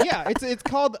out. yeah. It's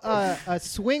called a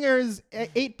swingers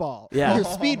 8-ball. Yeah. Or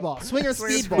speedball. Swinger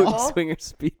Swingers speedball. Swinger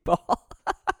speedball.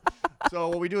 So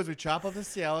what we do is we chop up the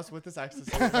Cialis with this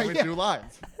ecstasy, and then we do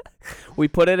lines. we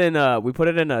put it in a we put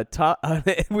it in a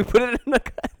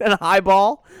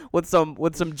highball with some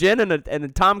gin and a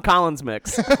Tom Collins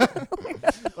mix.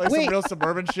 Like Wait. some real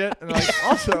suburban shit. And like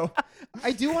also,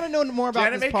 I do want to know more about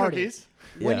Janet this made party. cookies.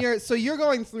 When Yeah. you're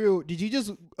going through, did you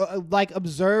just like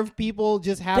observe people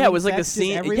just having Yeah, it was like a sex just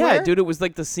scene. everywhere? Yeah, dude, it was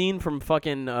like the scene from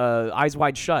fucking Eyes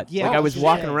Wide Shut. Yeah. like I Oh, was shit.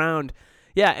 walking around.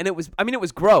 Yeah, and it was. I mean, it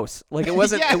was gross. Like it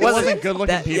wasn't. Yeah, it wasn't, wasn't good-looking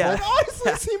that- people. Yeah, It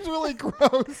honestly seems really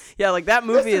gross. yeah, like that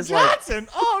movie Mr. is like. Johnson.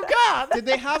 Oh God. Did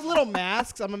they have little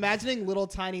masks? I'm imagining little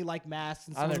tiny like masks.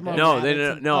 And I some think of them they- are No, they rabbits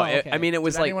didn't. and- No, oh, it- okay. I mean, it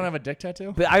was Does like. anyone have a dick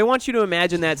tattoo? But I want you to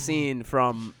imagine that scene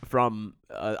from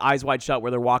Eyes Wide Shut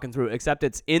where they're walking through, except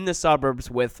it's in the suburbs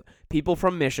with people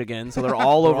from Michigan, so they're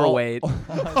all We're all- overweight.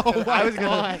 Oh my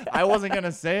God. I wasn't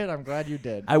gonna say it. I'm glad you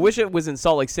did. I wish it was in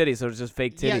Salt Lake City, so it was just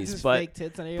fake titties. Yeah, just but fake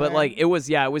tits anywhere. but like it was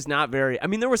not very. I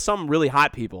mean, there were some really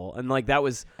hot people, and like that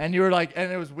was And you were like, and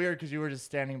it was weird because you were just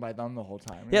standing by them the whole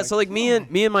time. You're yeah. So like me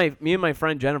and my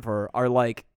friend Jennifer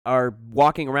are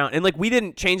walking around, and like we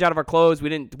didn't change out of our clothes. We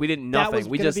didn't that nothing. was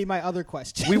we gonna just be my other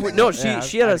question. we were no. Yeah,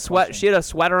 She had I a had a sweat. question. She had a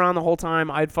sweater on the whole time.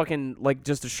 I had fucking like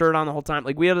just a shirt on the whole time.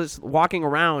 Like we had us walking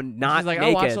around not She's like,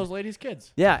 naked. I'll watch those ladies'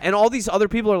 kids. Yeah, and all these other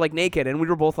people are like naked, and we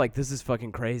were both like, "This is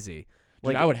fucking crazy."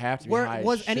 Like Like I would have to be high as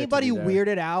was shit to anybody be there.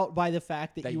 weirded out by the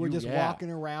fact that That you were you- just yeah. walking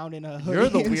around in a hoodie? You're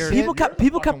the and weird. shit? People kept-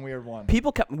 people fucking kept- weird one.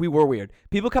 People kept. We were weird.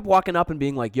 People kept walking up and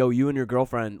being like, "Yo, you and your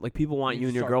girlfriend." Like people want You you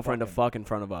and your start girlfriend to fucking. fuck in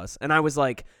front of us, and I was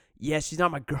like, "Yeah, she's not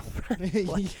my girlfriend."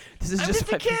 Like, this is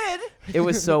just my kid. It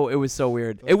was so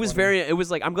weird. It was very. It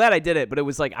was like I'm glad I did it, but it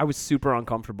was like I was super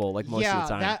uncomfortable like most yeah, of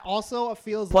the time. that also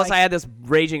feels Plus, like I had this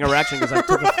raging erection because I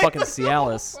took a fucking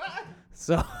Cialis.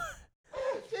 So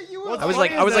you What's I was funny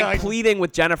like, is I was that, like pleading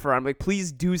with Jennifer. I'm like,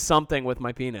 please do something with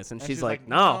my penis, and she's she's like, like,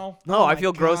 no, Oh I my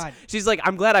feel gross. God. She's like,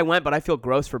 I'm glad I went, but I feel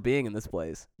gross for being in this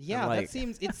place. yeah, I'm like,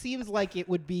 it seems like it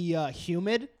would be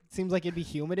humid. It seems like it'd be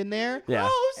humid in there. yeah.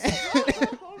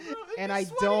 And I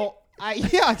don't.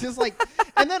 Just like,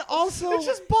 and then also, It's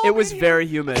just It was very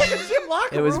humid. Gym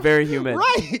locker It was room. very humid.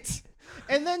 right.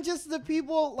 And then just the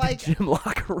people like Gym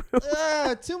locker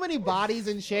room. too many bodies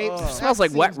and shapes. Oh. That Smells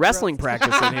like wet seems wrestling gross.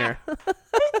 practice in here.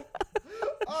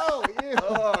 Oh ew.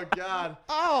 Oh God.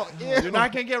 Oh ew. You're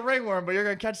not gonna get ringworm, but you're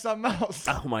gonna catch something else.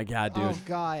 Oh my god, dude. Oh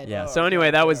god. Yeah. Oh, So anyway,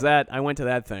 God, that was yeah. that. I went to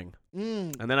that thing,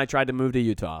 Mm. and then I tried to move to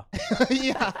Utah.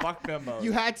 Yeah. Fuck bimbos.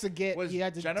 You had to get. Was You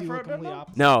had to Jennifer do a a complete bimbo?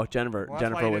 opposite. No, Jennifer. Well,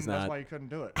 that's why Jennifer you was didn't- That's not. why you couldn't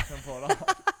do it. Couldn't pull it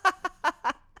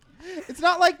off. It's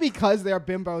not like because they're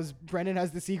bimbos, Brendan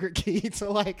has the secret key to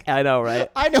like. I know, right?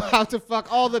 I know how to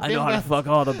fuck all the bimbos. I know how to fuck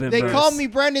all the bimbos. They call me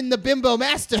Brendan the Bimbo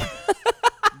Master.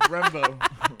 Brembo.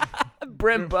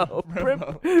 Brimbo.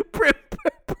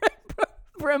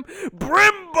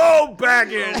 Brimbo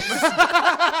Baggins.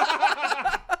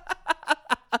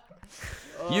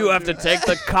 You have to take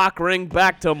the cock ring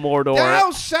back to Mordor. Thou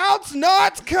shalt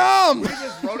not come. We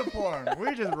just wrote a porn.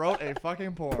 We just wrote a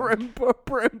fucking porn.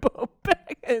 Brimbo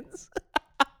Baggins.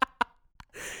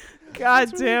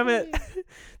 God damn it.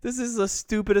 This is the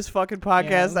stupidest fucking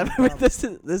podcast I've ever. This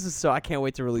is so. I can't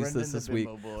wait to release Brendan this the week.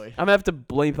 Bimbo Boy. I'm gonna have to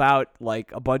bleep out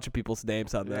like a bunch of people's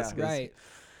names on this. Yeah. 'cause- Right.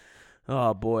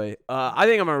 Oh boy. I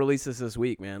think I'm gonna release this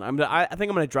week, man. I think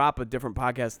I'm gonna drop a different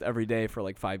podcast every day for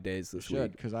like 5 days this Should,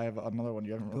 week. because I have another one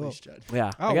you haven't released yet.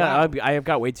 Yeah. Oh, I have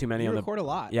got way too many You on record a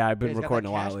lot. Yeah, I've been He's got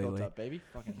recording that a lot cash built lately. up, baby.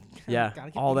 Fucking, Yeah,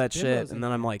 Gotta get all these that shit, bimbos in and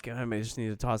then I'm like, I just need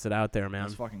to toss it out there, man.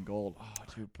 that's fucking gold. Oh,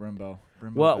 dude, Brembo.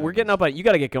 Well, we're getting up on. You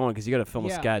got to get going because you got to film a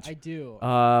sketch. I do.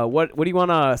 What do you want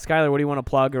to, Skyler? What do you want to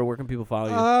plug, or where can people follow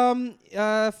you?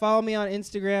 Follow me on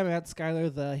Instagram at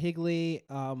Skyler the Higley.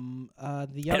 The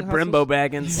young At Brimbo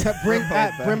Baggins. at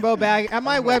Brimbo Bag at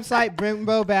my website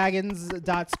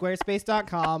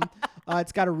brimbobaggins.squarespace.com.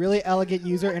 It's got a really elegant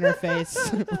user interface.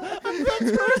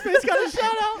 Squarespace got a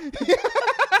shout out.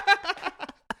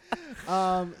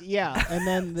 Yeah, and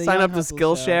then the Sign Young up to Hustle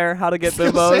Skillshare. How to get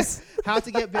Show. bimbos. How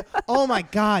to get oh my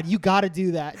god, you got to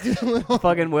do that.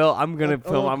 Fucking will. I'm gonna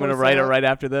film. I'm gonna write it right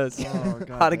after this. Oh,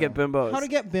 God How to get bimbos. How to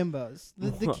get bimbos.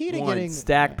 The key to One, getting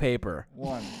stack paper.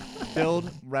 1. Build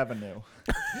revenue.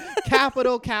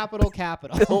 capital.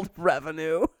 Build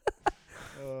revenue.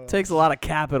 Takes a lot of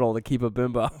capital to keep a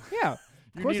bimbo. Yeah.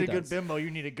 You course need a it good does. bimbo.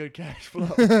 You need a good cash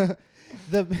flow.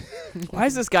 Why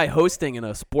is this guy hosting in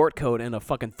a sport coat and a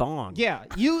fucking thong? Yeah,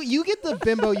 you get the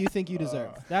bimbo you think you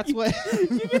deserve. That's what You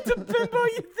get the bimbo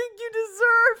you think you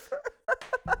deserve.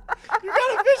 You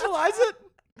gotta visualize it.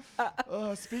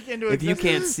 Speak into If you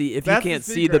can't existence. see, That's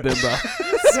see the secret. bimbo,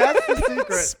 That's the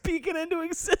secret. speak it into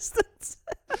existence.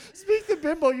 Speak the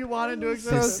bimbo you want into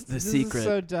existence. The this secret. is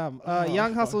so dumb. Oh,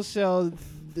 Young fuck. Hustle show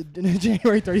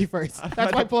January 31st.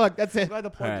 That's my plug. That's I'm it. glad the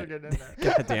plugs Alright. are getting in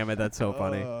there. God damn it, that's so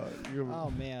funny. Oh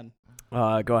man.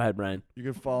 Go ahead, Brian. You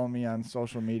can follow me on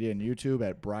social media and YouTube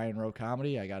at Brian Rowe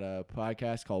Comedy. I got a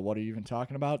podcast called What Are You Even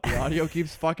Talking About? The audio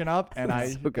keeps fucking up, and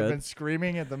That's I've so good. been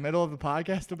screaming at the middle of the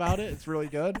podcast about it. It's really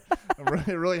good. It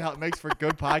really makes for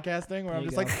good podcasting where I'm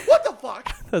There just you like, go. what the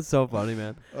fuck? That's so funny,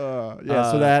 man. So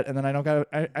that, and then I don't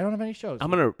have any shows.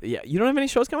 You don't have any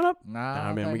shows coming up?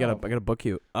 Nah, man, okay, I no. gotta book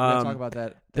you. We gotta talk about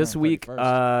that This on week,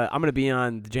 31st. I'm gonna be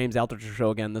on the James Altucher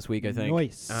show again this week. I think.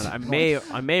 Nice. And I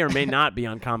may or may not be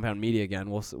on Compound Media again.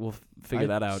 We'll figure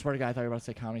that I out. swear to God, I thought you were about to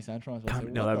say Comedy Central. I was about to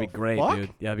say, No, what that'd be the great, fuck? dude.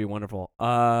 Yeah, that'd be wonderful.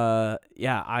 I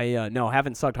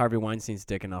haven't sucked Harvey Weinstein's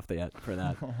dick enough yet for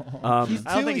that. He's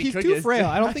I don't think he he's could too get his frail. dick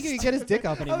I don't think he can get his dick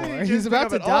up don't think he anymore. can get He's his about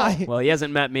to dick up at all. die. Well, he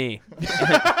hasn't met me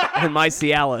and my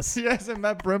Cialis. He hasn't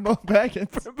met Brembo Baggins.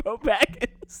 Brimbo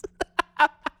Baggins.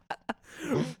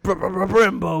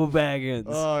 Brimbo Baggins.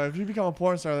 Oh, if you become a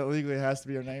porn star, that legally has to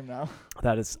be your name now.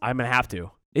 I'm gonna have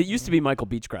to. It used to be Michael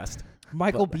Beachcrest.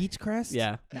 Michael Beachcrest?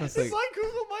 Yeah. It's like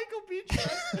Google Michael Beach.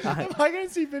 Am I gonna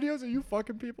see videos of you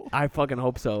fucking people? I fucking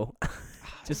hope so.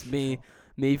 Just me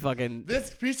fucking. This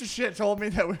piece of shit told me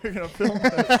that we were gonna film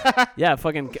this. Yeah,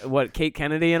 fucking. What, Kate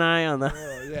Kennedy and I on the.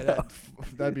 Oh, yeah,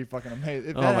 that'd be fucking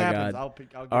amazing. If Oh that my happens, God. I'll give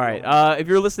All you right. one. If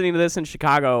you're listening to this in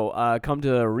Chicago, come to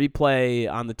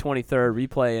Replay on the 23rd.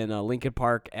 Replay in Lincoln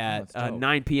Park at that's dope.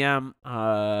 9 p.m.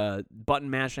 Button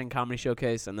Mashing Comedy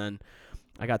Showcase, and then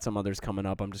I got some others coming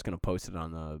up. I'm just gonna post it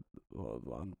on the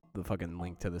fucking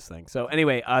link to this thing. So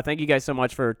anyway, thank you guys so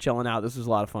much for chilling out. This was a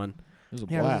lot of fun. This was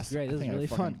a Yeah, blast. this was great. I This was think I really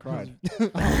fucking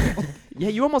fun. Cried. Yeah,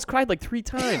 you almost cried like 3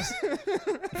 times. You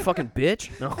fucking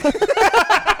bitch. No.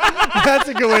 That's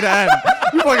a good way to end.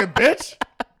 You fucking bitch.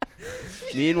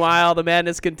 Meanwhile, the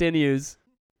madness continues.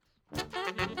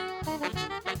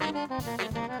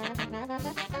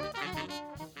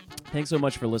 Thanks so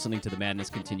much for listening to the Madness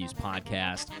Continues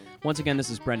podcast. Once again, this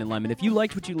is Brendan Lemon. If you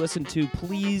liked what you listened to,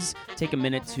 please take a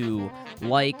minute to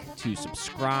like, to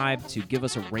subscribe, to give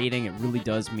us a rating. It really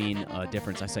does mean a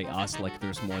difference. I say us like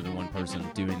there's more than one person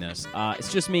doing this.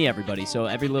 It's just me, everybody, so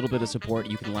every little bit of support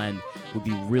you can lend would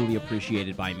be really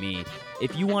appreciated by me.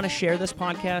 If you want to share this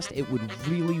podcast, it would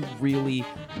really, really,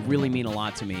 really mean a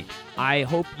lot to me. I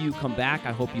hope you come back.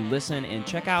 I hope you listen and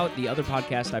check out the other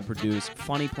podcast I produce,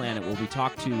 Funny Planet, where we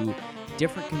talk to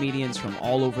different comedians from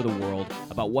all over the world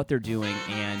about what they're doing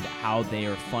and how they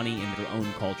are funny in their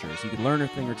own cultures. You can learn a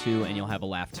thing or two and you'll have a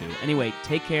laugh too. Anyway,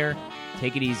 take care.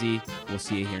 Take it easy. We'll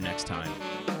see you here next time.